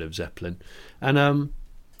like a bit of Zeppelin. And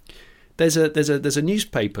there's a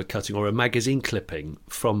newspaper cutting or a magazine clipping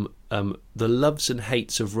from The Loves and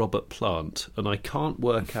Hates of Robert Plant, and I can't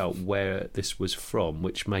work out where this was from,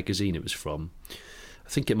 which magazine it was from. I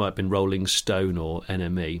think it might have been Rolling Stone or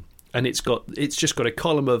NME. And it's just got a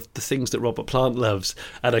column of the things that Robert Plant loves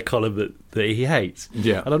and a column that he hates.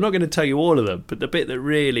 Yeah. And I'm not going to tell you all of them, but the bit that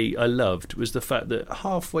really I loved was the fact that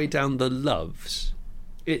halfway down the loves,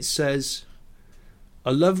 it says,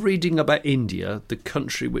 I love reading about India, the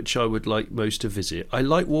country which I would like most to visit. I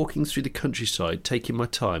like walking through the countryside, taking my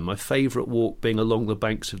time, my favourite walk being along the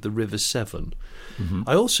banks of the River Severn. Mm-hmm.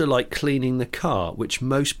 I also like cleaning the car, which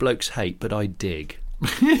most blokes hate, but I dig.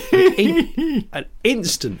 And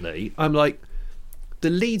instantly, I'm like, the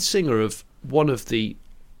lead singer of one of the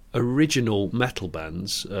original metal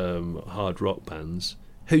bands, hard rock bands,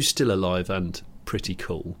 who's still alive and pretty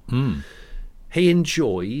cool, he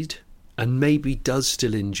enjoyed, and maybe does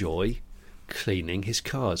still enjoy, cleaning his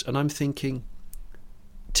cars. And I'm thinking,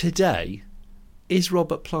 today, is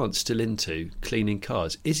Robert Plant still into cleaning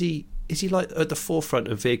cars? Is he like at the forefront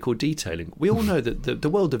of vehicle detailing? We all know that the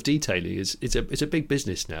world of detailing is a big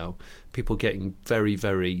business now. People getting very,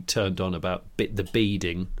 very turned on about the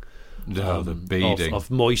beading, the beading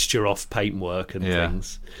of moisture off paintwork and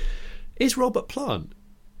things. Is Robert Plant,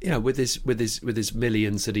 with his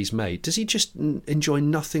millions that he's made, does he just enjoy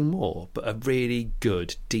nothing more but a really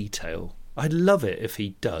good detail? I'd love it if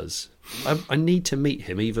he does. I need to meet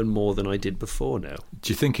him even more than I did before now.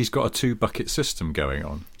 Do you think he's got a 2-bucket system going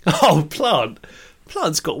on? Oh, Plant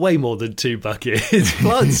Plant's got way more than 2 buckets.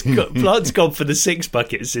 Plant's gone for the 6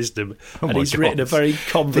 bucket system, and he's written a very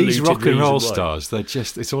convoluted. These rock and roll stars,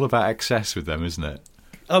 it's all about excess with them, isn't it?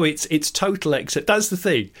 Oh, it's total excess. That's the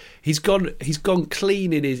thing. He's gone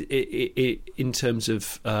clean in terms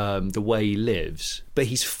of the way he lives, but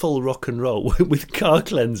he's full rock and roll with car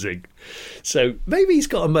cleansing. So maybe he's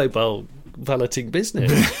got a mobile valeting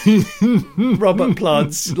business. Robert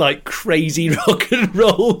Plant's like crazy rock and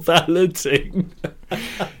roll valeting. Do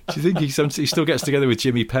you think he still gets together with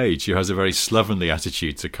Jimmy Page, who has a very slovenly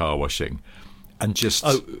attitude to car washing, and just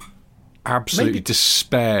absolutely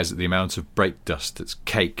despairs at the amount of brake dust that's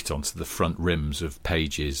caked onto the front rims of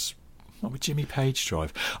Page's? What would Jimmy Page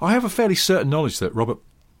drive? I have a fairly certain knowledge that Robert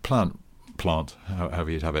Plant, however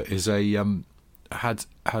you'd have it, is is an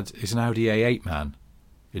Audi A8 man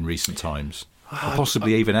in recent times, or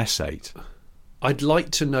possibly even S8. I'd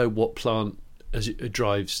like to know what Plant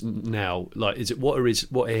drives now. Like, is it what are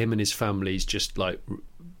him and his family's just like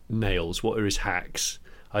nails? What are his hacks?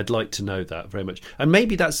 I'd like to know that very much. And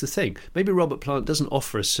maybe that's the thing. Maybe Robert Plant doesn't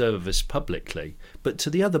offer a service publicly, but to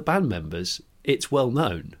the other band members, it's well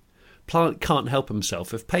known. Plant can't help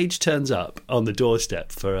himself. If Page turns up on the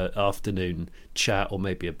doorstep for an afternoon chat or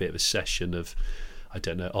maybe a bit of a session of, I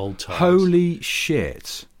don't know, old times. Holy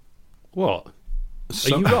shit. What? Are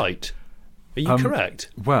you right? Are you correct?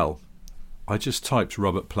 Well, I just typed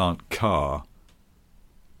Robert Plant car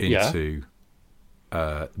into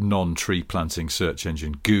non-tree planting search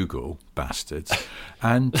engine Google, bastards,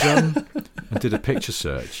 and did a picture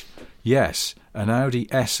search. Yes, an Audi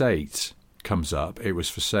S8 comes up. It was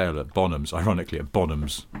for sale at Bonham's, ironically at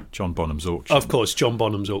Bonham's, John Bonham's auction. Of course, John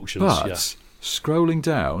Bonham's auctions. But scrolling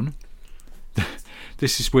down,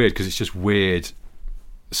 this is weird because it's just weird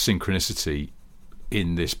synchronicity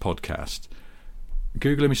in this podcast.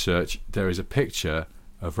 Google image search, there is a picture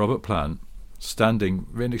of Robert Plant standing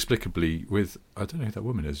inexplicably with, I don't know who that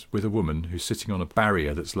woman is, with a woman who's sitting on a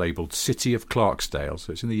barrier that's labelled City of Clarksdale,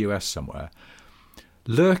 so it's in the US somewhere.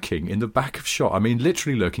 Lurking in the back of shot, I mean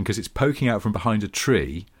literally lurking because it's poking out from behind a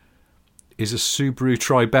tree, is a Subaru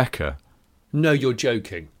Tribeca. No, you're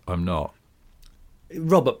joking. I'm not.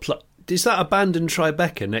 Robert Plant, is that abandoned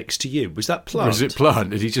Tribeca next to you? Was that Plant? Was it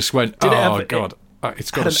Plant? And he just went, God.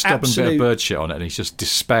 It's got a stubborn bit of bird shit on it, and he's just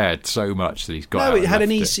despaired so much that he's got out. No,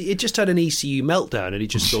 it just had an ECU meltdown, and he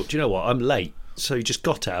just thought, do you know what, I'm late. So he just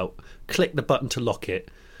got out, clicked the button to lock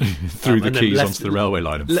it, threw the keys onto the railway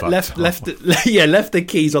line, and left the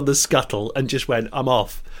keys on the scuttle, and just went, I'm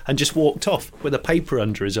off, and just walked off with a paper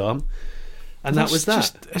under his arm. And that was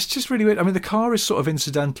that. It's just really weird. I mean, the car is sort of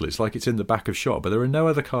incidental. It's like it's in the back of shot, but there are no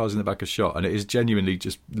other cars in the back of shot, and it is genuinely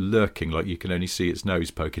just lurking, like you can only see its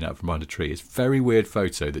nose poking out from behind a tree. It's a very weird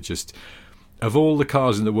photo that just, of all the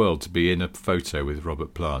cars in the world to be in a photo with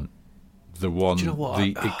Robert Plant,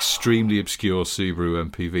 the extremely obscure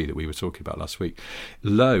Subaru MPV that we were talking about last week,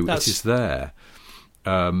 it is there.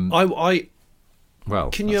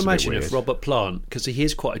 Well, can you imagine if Robert Plant, because he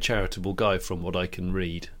is quite a charitable guy from what I can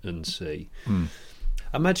read and see,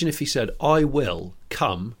 imagine if he said, I will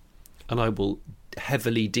come and I will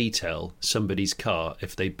heavily detail somebody's car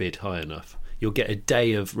if they bid high enough. You'll get a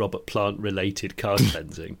day of Robert Plant related car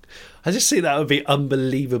cleansing. I just think that would be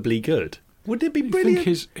unbelievably good. Wouldn't it be brilliant?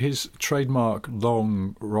 You think his trademark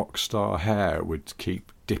long rock star hair would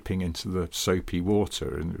keep dipping into the soapy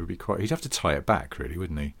water, and it would be he'd have to tie it back, really,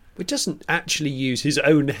 wouldn't he? He doesn't actually use his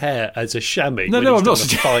own hair as a chamois. No, I'm not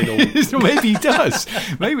suggesting. Maybe he does.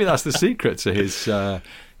 Maybe that's the secret to his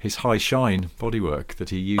high shine bodywork, that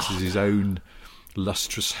he uses his own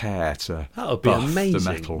lustrous hair to that would be amazing.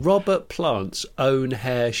 The metal. Robert Plant's own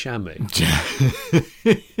hair chamois.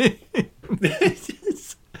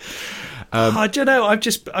 I don't know.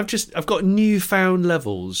 I've got newfound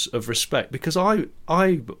levels of respect because I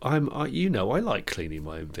like cleaning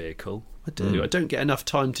my own vehicle. I do. I don't get enough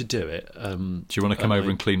time to do it. Do you want to come over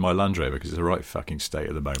and clean my Land Rover, because it's a right fucking state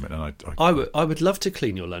at the moment? And I would love to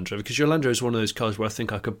clean your Land Rover, because your Land Rover is one of those cars where I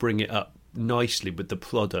think I could bring it up nicely with the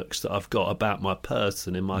products that I've got about my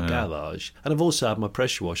person in my garage. And I've also had my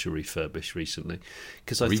pressure washer refurbished recently,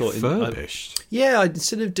 because I thought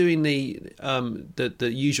instead of doing the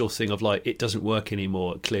usual thing of like, it doesn't work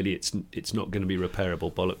anymore, clearly it's not going to be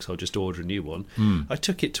repairable, bollocks, I'll just order a new one. I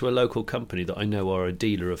took it to a local company that I know are a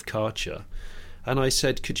dealer of Karcher, and I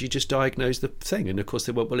said, could you just diagnose the thing? And of course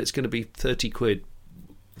they went, well, it's going to be 30 quid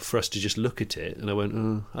for us to just look at it. And I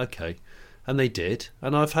went, okay. And they did,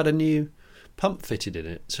 and I've had a new pump fitted in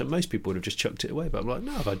it. So most people would have just chucked it away, but I'm like,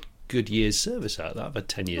 no, I've had good year's service out of that. I've had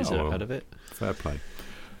 10 years out of it. Fair play.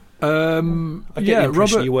 I get the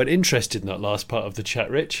impression you weren't interested in that last part of the chat,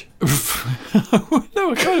 Rich.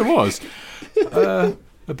 No, I kind of was.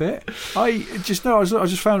 A bit. I just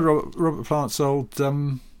found Robert Plant's old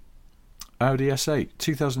Audi S8,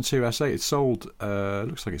 2002 S8. It sold.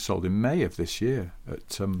 Looks like it sold in May of this year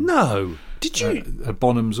at. No, did you? At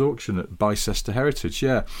Bonham's auction at Bicester Heritage.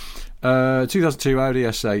 Yeah, 2002 Audi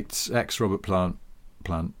S8 ex Robert Plant,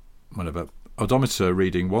 whatever. Odometer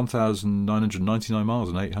reading 1,999 miles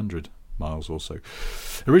and 800 miles also.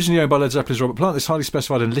 Originally owned by Led Zeppelin's Robert Plant, this highly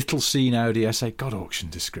specified and little seen Audi S8. God, auction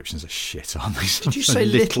descriptions are shit, aren't they? Did you say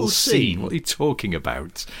little seen? What are you talking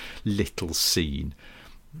about? Little seen.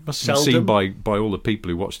 Must have been seen by all the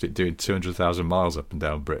people who watched it doing 200,000 miles up and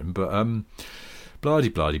down Britain. But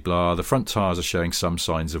blah-de-blah-de-blah. The front tyres are showing some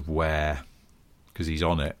signs of wear because he's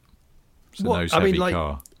on it. It's a nose-heavy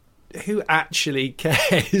car. Who actually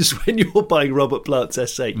cares when you're buying Robert Plant's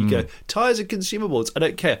S8? You go, tyres are consumables. I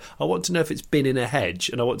don't care. I want to know if it's been in a hedge,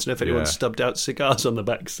 and I want to know if anyone stubbed out cigars on the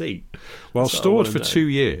back seat. While stored for 2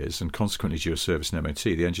 years and consequently due a service and MOT,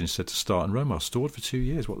 the engine is said to start and run well. Stored for 2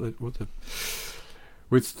 years.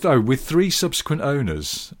 With 3 subsequent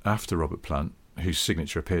owners after Robert Plant, whose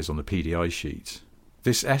signature appears on the PDI sheet,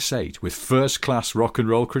 this S8 with first-class rock and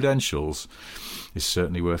roll credentials is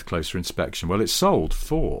certainly worth closer inspection. Well, it's sold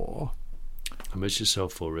for... How much is it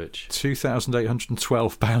sold for, Rich?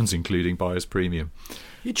 £2,812, including buyer's premium.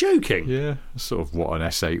 You're joking? Yeah, that's sort of what an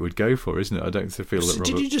S8 would go for, isn't it? I don't feel that.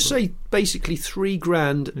 Did you just say basically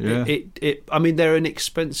 $3,000? Yeah. I mean, they're an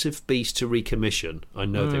expensive beast to recommission. I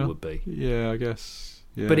know they would be. Yeah, I guess.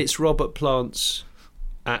 Yeah. But it's Robert Plant's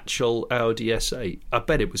actual Audi S8. I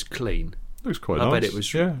bet it was clean. Looks quite nice. I bet it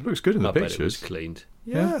was. Yeah, looks good in the pictures. I bet it was cleaned.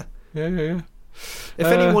 Yeah. If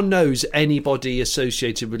anyone knows anybody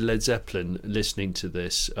associated with Led Zeppelin listening to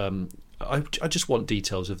this, I just want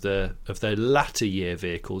details of their latter year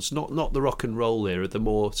vehicles, not the rock and roll era, the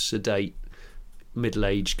more sedate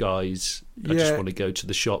middle-aged guys. I just want to go to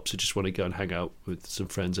the shops. I just want to go and hang out with some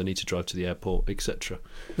friends. I need to drive to the airport, etc.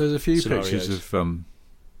 There's a few pictures of.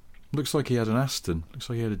 Looks like he had an Aston. Looks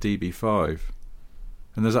like he had a DB5.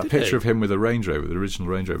 And there's that picture of him with a Range Rover, the original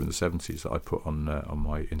Range Rover in the 70s that I put on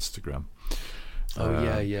my Instagram. Oh,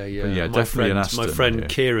 yeah. Yeah, definitely an Aston. My friend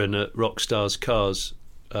Kieran at Rockstars Cars,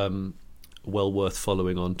 well worth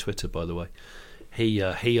following on Twitter, by the way. He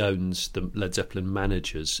owns the Led Zeppelin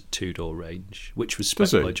Managers two-door range, which was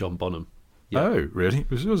spec'd by John Bonham. Yeah. Oh, really?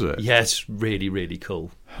 Was it? Yeah, it's really, really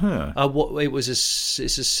cool. Huh. It's a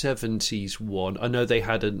 70s one. I know they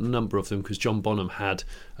had a number of them because John Bonham had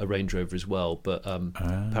a Range Rover as well, but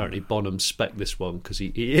apparently Bonham spec'd this one because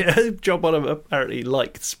John Bonham apparently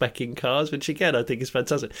liked spec'ing cars, which again I think is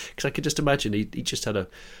fantastic because I could just imagine he just had a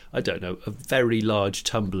very large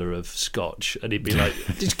tumbler of scotch, and he'd be like,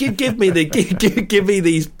 just give me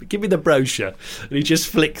the brochure, and he'd just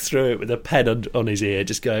flick through it with a pen on his ear,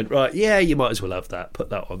 just going, right, yeah, you might as well have that, put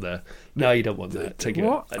that on there. No, you don't want that. Take it.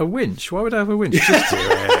 What? A winch? Why would I have a winch? Just do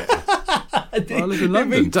it. I live in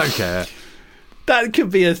London. Don't care. That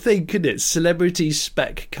could be a thing, couldn't it? Celebrities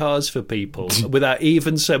spec cars for people without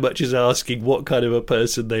even so much as asking what kind of a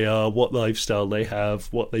person they are, what lifestyle they have,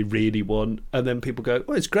 what they really want. And then people go,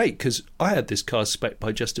 well, it's great because I had this car spec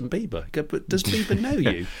by Justin Bieber. I go, but does Bieber know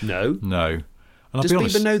you? No. And does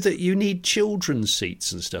Bieber know that you need children's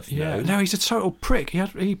seats and stuff? Yeah. No, he's a total prick.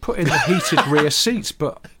 He put in the heated rear seats,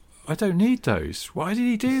 but I don't need those. Why did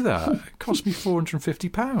he do that? It cost me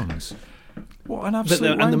 £450. What an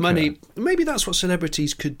absolute wanker. And the money, maybe that's what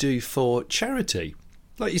celebrities could do for charity.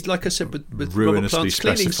 Like I said with Robert Plant's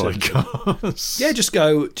cleaning cars. Yeah, just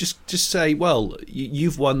say, well,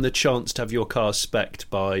 you've won the chance to have your car spec'd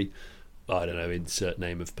by, I don't know, insert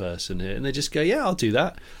name of person here, and they just go, yeah, I'll do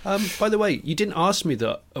that. By the way, you didn't ask me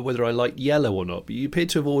whether I liked yellow or not, but you appear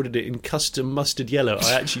to have ordered it in custom mustard yellow.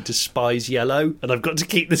 I actually despise yellow, and I've got to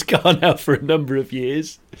keep this car now for a number of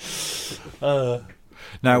years.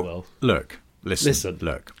 Look,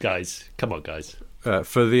 listen, guys, come on, guys.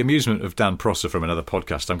 For the amusement of Dan Prosser from another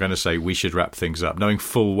podcast, I'm going to say we should wrap things up, knowing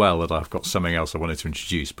full well that I've got something else I wanted to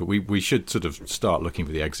introduce, but we should sort of start looking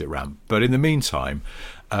for the exit ramp. But in the meantime,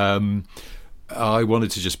 I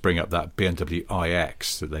wanted to just bring up that BMW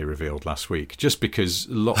iX that they revealed last week, just because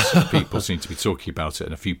lots of people seem to be talking about it,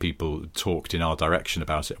 and a few people talked in our direction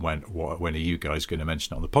about it and went, when are you guys going to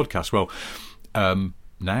mention it on the podcast? Well,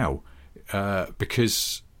 now,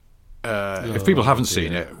 because... if people haven't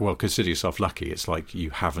seen it, well, consider yourself lucky. It's like you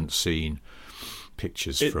haven't seen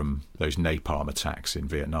pictures from those napalm attacks in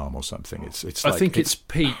Vietnam or something. I think it's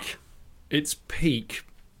peak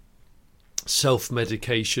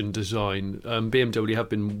self-medication design. BMW have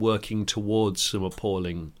been working towards some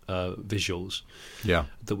appalling visuals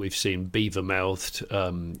that we've seen, beaver-mouthed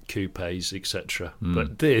coupes, etc.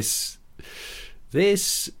 But this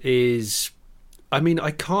is I mean,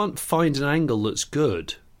 I can't find an angle that's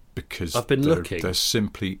good. Because I've been looking. There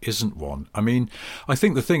simply isn't one. I mean, I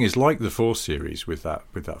think the thing is, like the 4 Series with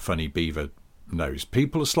that funny beaver nose,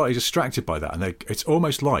 people are slightly distracted by that, and it's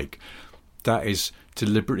almost like that is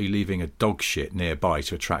deliberately leaving a dog shit nearby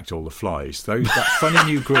to attract all the flies. That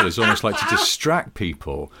funny new grill is almost like to distract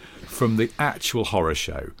people from the actual horror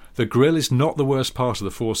show. The grill is not the worst part of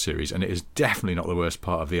the 4 Series, and it is definitely not the worst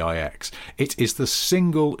part of the iX. It is the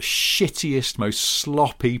single shittiest, most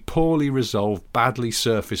sloppy, poorly resolved, badly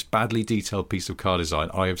surfaced, badly detailed piece of car design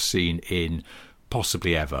I have seen in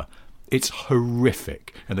possibly ever. It's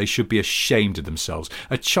horrific, and they should be ashamed of themselves.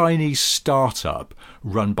 A Chinese startup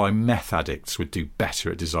run by meth addicts would do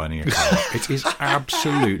better at designing a car. It is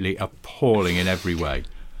absolutely appalling in every way.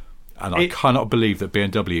 And I cannot believe that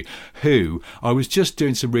BMW, who I was just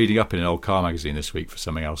doing some reading up in an old car magazine this week for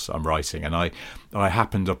something else I'm writing, and I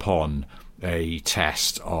happened upon a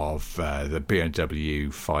test of the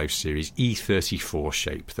BMW 5 Series E34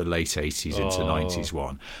 shape, the late 80s into 90s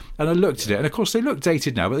one. And I looked at it, and of course they look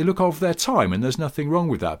dated now, but they look of their time, and there's nothing wrong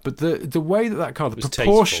with that. But the way that car, the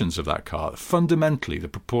proportions of that car, fundamentally the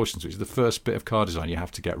proportions, which is the first bit of car design you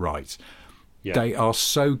have to get right, they are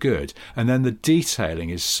so good. And then the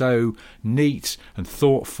detailing is so neat and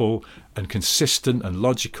thoughtful and consistent and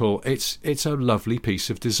logical. It's a lovely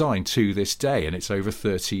piece of design to this day, and it's over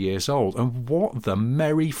 30 years old. And what the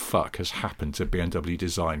merry fuck has happened to BMW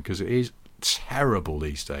design? Because it is terrible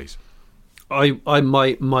these days.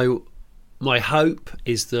 My hope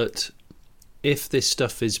is that if this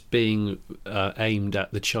stuff is being aimed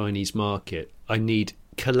at the Chinese market, I need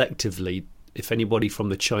collectively, if anybody from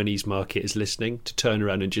the Chinese market is listening, to turn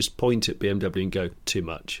around and just point at BMW and go, too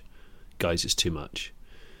much. Guys, it's too much.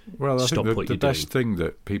 Well, I think the best thing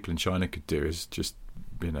that people in China could do is just,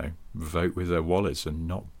 vote with their wallets and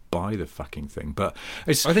not buy the fucking thing. But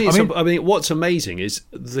I mean, what's amazing is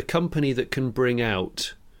the company that can bring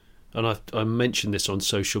out, and I mentioned this on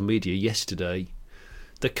social media yesterday,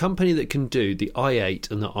 the company that can do the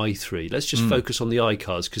i8 and the i3, let's just focus on the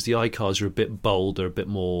iCars, because the iCars are a bit bold, they're a bit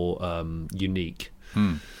more unique.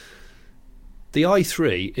 The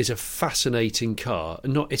i3 is a fascinating car.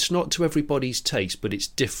 It's not to everybody's taste, but it's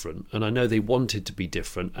different, and I know they wanted to be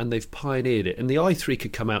different, and they've pioneered it. And the i3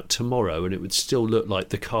 could come out tomorrow, and it would still look like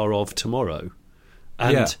the car of tomorrow.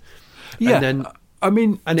 And then,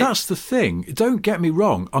 that's the thing. Don't get me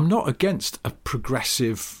wrong. I'm not against a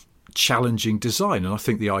progressive, challenging design, and I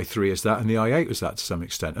think the i3 is that, and the i8 was that to some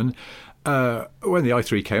extent. And when the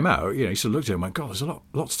i3 came out, you sort of looked at it and went, God, there's a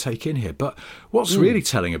lot to take in here. But what's really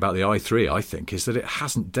telling about the i3, I think, is that it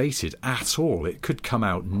hasn't dated at all. It could come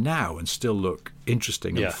out now and still look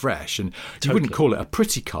interesting and fresh, and you wouldn't call it a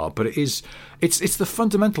pretty car, but it's the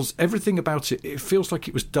fundamentals. Everything about it feels like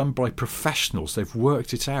it was done by professionals. They've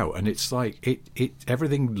worked it out, and it's like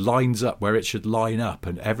everything lines up where it should line up,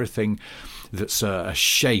 and everything that's a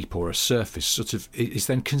shape or a surface sort of is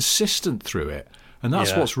then consistent through it. And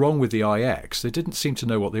that's what's wrong with the iX. They didn't seem to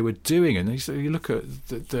know what they were doing. And you look at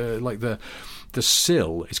the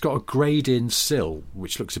sill. It's got a grade-in sill,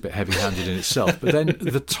 which looks a bit heavy-handed in itself. But then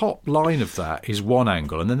the top line of that is one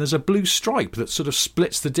angle, and then there's a blue stripe that sort of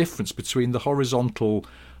splits the difference between the horizontal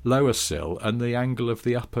lower sill and the angle of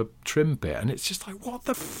the upper trim bit. And it's just like, what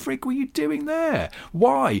the frig were you doing there?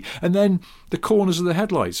 Why? And then the corners of the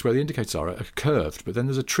headlights where the indicators are curved, but then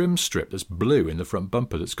there's a trim strip that's blue in the front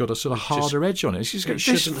bumper that's got a sort of harder edge on it. It's just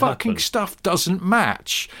this fucking stuff doesn't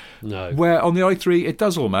match. No. Where on the i3 it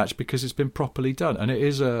does all match because it's been properly done, and it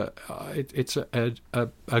is a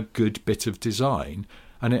good bit of design,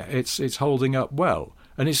 and it's holding up well.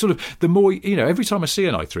 And it's sort of, the more, every time I see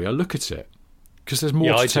an i3 I look at it, because there's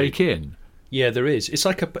more to take in. Yeah, there is. It's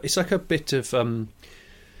like a bit of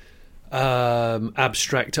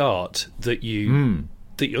abstract art that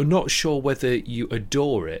you're not sure whether you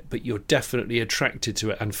adore it, but you're definitely attracted to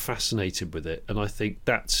it and fascinated with it. And I think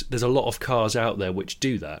there's a lot of cars out there which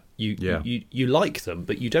do that. You like them,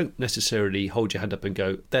 but you don't necessarily hold your hand up and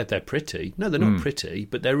go, they're pretty. No, they're not pretty,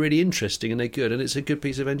 but they're really interesting and they're good, and it's a good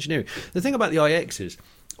piece of engineering. The thing about the iX is,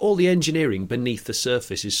 all the engineering beneath the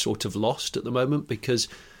surface is sort of lost at the moment, because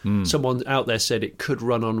someone out there said it could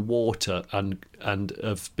run on water and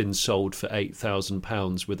have been sold for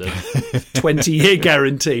 £8,000 with a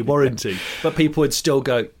 20-year warranty. But people would still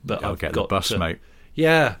go, but I'll get the bus, mate.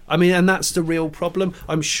 Yeah, I mean, and that's the real problem.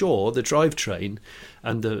 I'm sure the drivetrain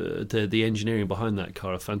and the engineering behind that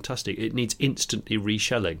car are fantastic. It needs instantly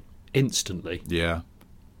reshelling. Instantly. Yeah.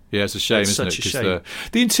 Yeah, it's a shame, isn't it? Because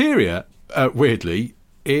the interior, weirdly,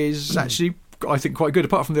 is actually, I think, quite good.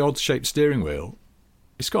 Apart from the odd-shaped steering wheel,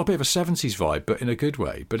 It's got a bit of a 70s vibe, but in a good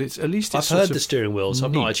way. But it's at least I've heard the steering wheels.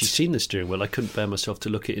 I've not actually seen the steering wheel. I couldn't bear myself to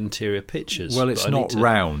look at interior pictures. Well, it's not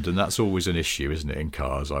round, and that's always an issue, isn't it, in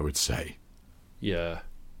cars, I would say. Yeah.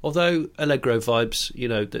 Although Allegro vibes,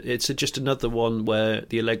 it's just another one where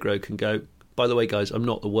the Allegro can go, by the way, guys, I'm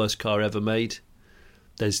not the worst car ever made.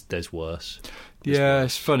 There's worse.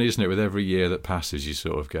 It's funny, isn't it? With every year that passes, you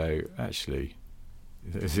sort of go, actually,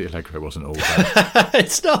 the Allegro wasn't all bad.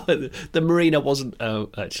 It's not. The Marina wasn't,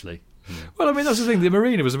 actually. Well, I mean, that's the thing. The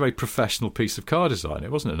Marina was a very professional piece of car design. It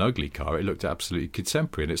wasn't an ugly car. It looked absolutely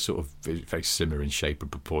contemporary, and it's sort of very similar in shape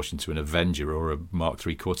and proportion to an Avenger or a Mark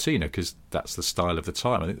III Cortina, because that's the style of the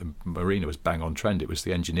time. I think the Marina was bang on trend. It was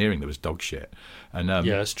the engineering that was dog shit. And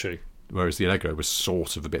yeah, that's true. Whereas the Allegro was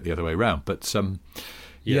sort of a bit the other way around. But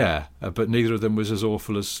but neither of them was as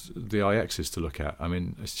awful as the IXs to look at. I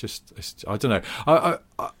mean, it's I don't know.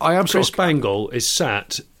 I am Chris Bangle is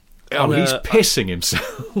sat. He's pissing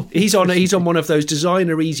himself. He's on one of those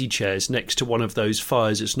designer easy chairs next to one of those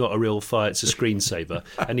fires. It's not a real fire; it's a screensaver,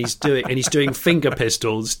 and he's doing finger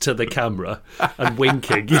pistols to the camera and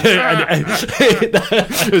winking. I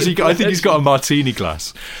think he's got a martini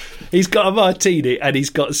glass. He's got a martini, and he's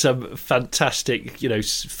got some fantastic,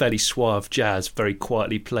 fairly suave jazz, very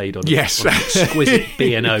quietly played on an exquisite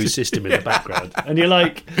B&O system in the background. And you're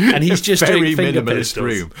like, and he's just doing finger minimalist pistols.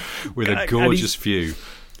 Room with a gorgeous view.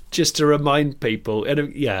 Just to remind people,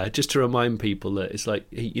 that it's like,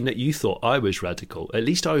 you thought I was radical. At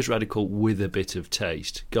least I was radical with a bit of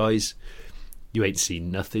taste, guys. You ain't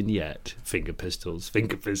seen nothing yet. Finger pistols. I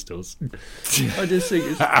just think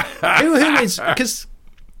who is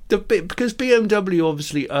because BMW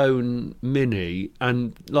obviously own Mini,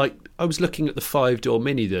 and like I was looking at the 5-door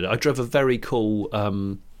Mini that I drove a very cool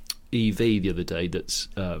EV the other day that's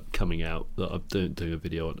coming out that I'm doing a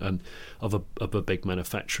video on, and of a big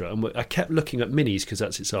manufacturer, and I kept looking at Minis because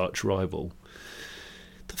that's its arch rival.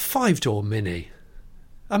 The 5-door Mini,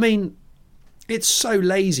 I mean, it's so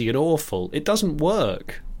lazy and awful. It doesn't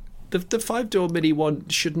work. The 5-door Mini one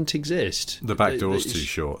shouldn't exist. The back door's too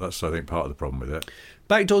short. That's, I think, part of the problem with it.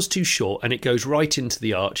 Back door's too short, and it goes right into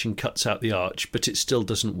the arch and cuts out the arch, but it still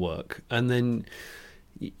doesn't work. And then,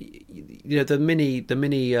 the Mini,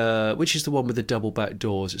 which is the one with the double back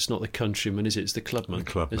doors. It's not the Countryman, is it? It's the Clubman,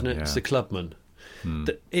 isn't it? Yeah. It's the Clubman.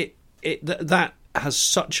 That has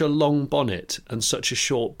such a long bonnet and such a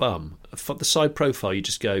short bum. For the side profile, you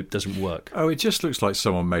just go, doesn't work. Oh, it just looks like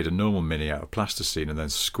someone made a normal Mini out of plasticine and then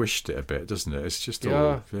squished it a bit, doesn't it? It's just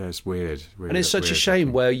it's weird. And it's such a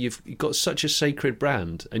shame where you've got such a sacred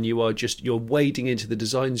brand and you're wading into the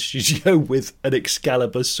design studio with an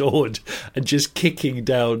Excalibur sword and just kicking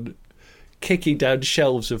down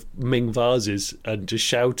shelves of Ming vases and just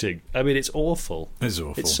shouting. I mean, it's awful. It's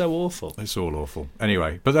awful. It's so awful. It's all awful.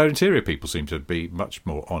 Anyway, but their interior people seem to be much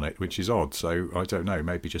more on it, which is odd. So I don't know.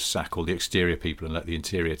 Maybe just sack all the exterior people and let the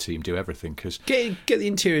interior team do everything. Cause get the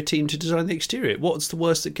interior team to design the exterior. What's the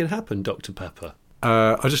worst that can happen, Dr. Pepper?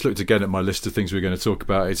 I just looked again at my list of things we're going to talk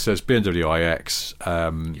about. It says BMW iX.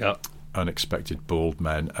 Unexpected bald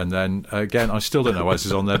men, and then again I still don't know why this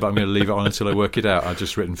is on there, but I'm going to leave it on until I work it out. I've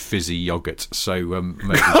just written fizzy yogurt, so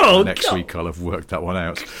maybe next week I'll have worked that one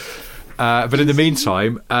out. But in the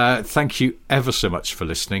meantime, thank you ever so much for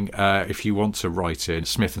listening. If you want to write in,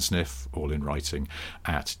 Smith and Sniff, all in writing,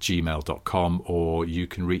 at gmail.com, or you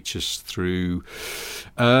can reach us through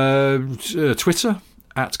Twitter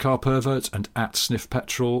at CarPervert and at Sniff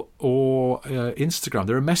Petrol, or Instagram.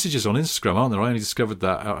 There are messages on Instagram, aren't there? I only discovered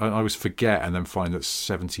that. I always forget and then find that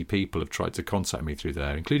 70 people have tried to contact me through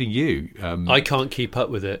there, including you. I can't keep up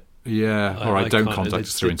with it. Yeah, all right, don't contact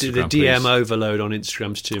us through Instagram, The DM please. Overload on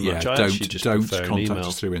Instagram's too much. Yeah, don't contact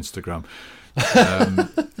us through Instagram.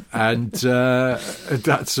 And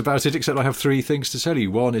that's about it, except I have 3 things to tell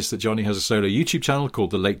you. One is that Johnny has a solo YouTube channel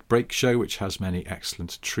called The Late Break Show, which has many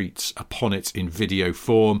excellent treats upon it in video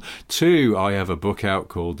form. 2, I have a book out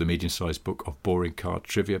called The Medium-Sized Book of Boring Car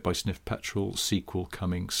Trivia by Sniff Petrol, sequel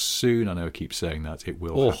coming soon. I know I keep saying that. It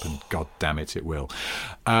will happen. God damn it, it will.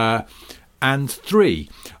 And 3,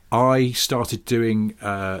 I started doing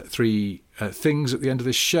 3 things at the end of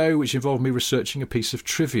this show which involved me researching a piece of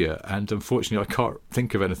trivia, and unfortunately I can't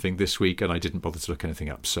think of anything this week, and I didn't bother to look anything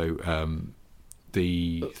up. So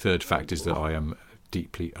the third fact is that I am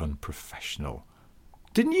deeply unprofessional.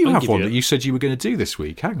 Didn't you have one that you said you were going to do this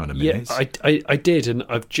week? Hang on a minute. Yeah, I did, and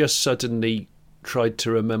I've just suddenly tried to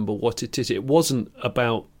remember what it is. It wasn't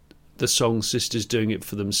about the song Sisters doing it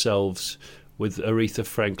for themselves with Aretha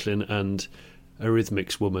Franklin and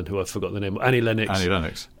Eurythmics woman, who I forgot the name, Annie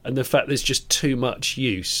Lennox. And the fact there's just too much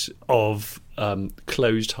use of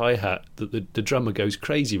closed hi-hat that the drummer goes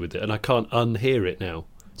crazy with it, and I can't unhear it now.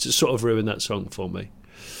 sort of ruined that song for me.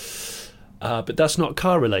 But that's not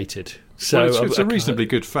car related. So it's a reasonably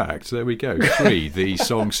good fact. There we go. 3, the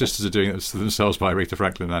song Sisters Are Doing It to Themselves by Aretha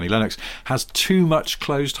Franklin and Annie Lennox has too much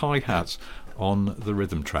closed hi-hats on the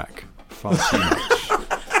rhythm track. Far too much,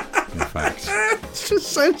 in fact. It's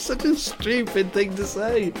just such a stupid thing to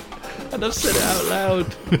say. And I've said it out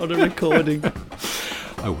loud on a recording.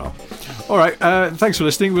 Oh, well. All right, thanks for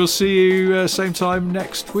listening. We'll see you same time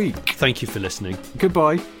next week. Thank you for listening.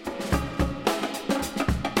 Goodbye.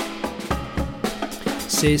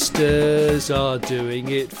 Sisters are doing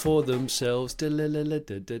it for themselves. There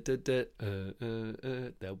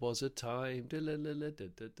was a time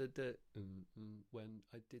when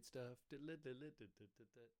I did stuff.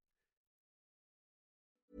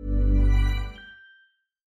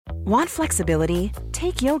 Want flexibility?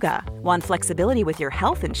 Take yoga. Want flexibility with your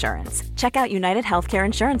health insurance? Check out United Healthcare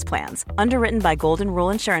Insurance Plans. Underwritten by Golden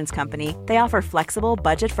Rule Insurance Company, they offer flexible,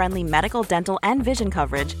 budget-friendly medical, dental, and vision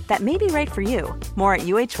coverage that may be right for you. More at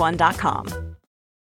UH1.com.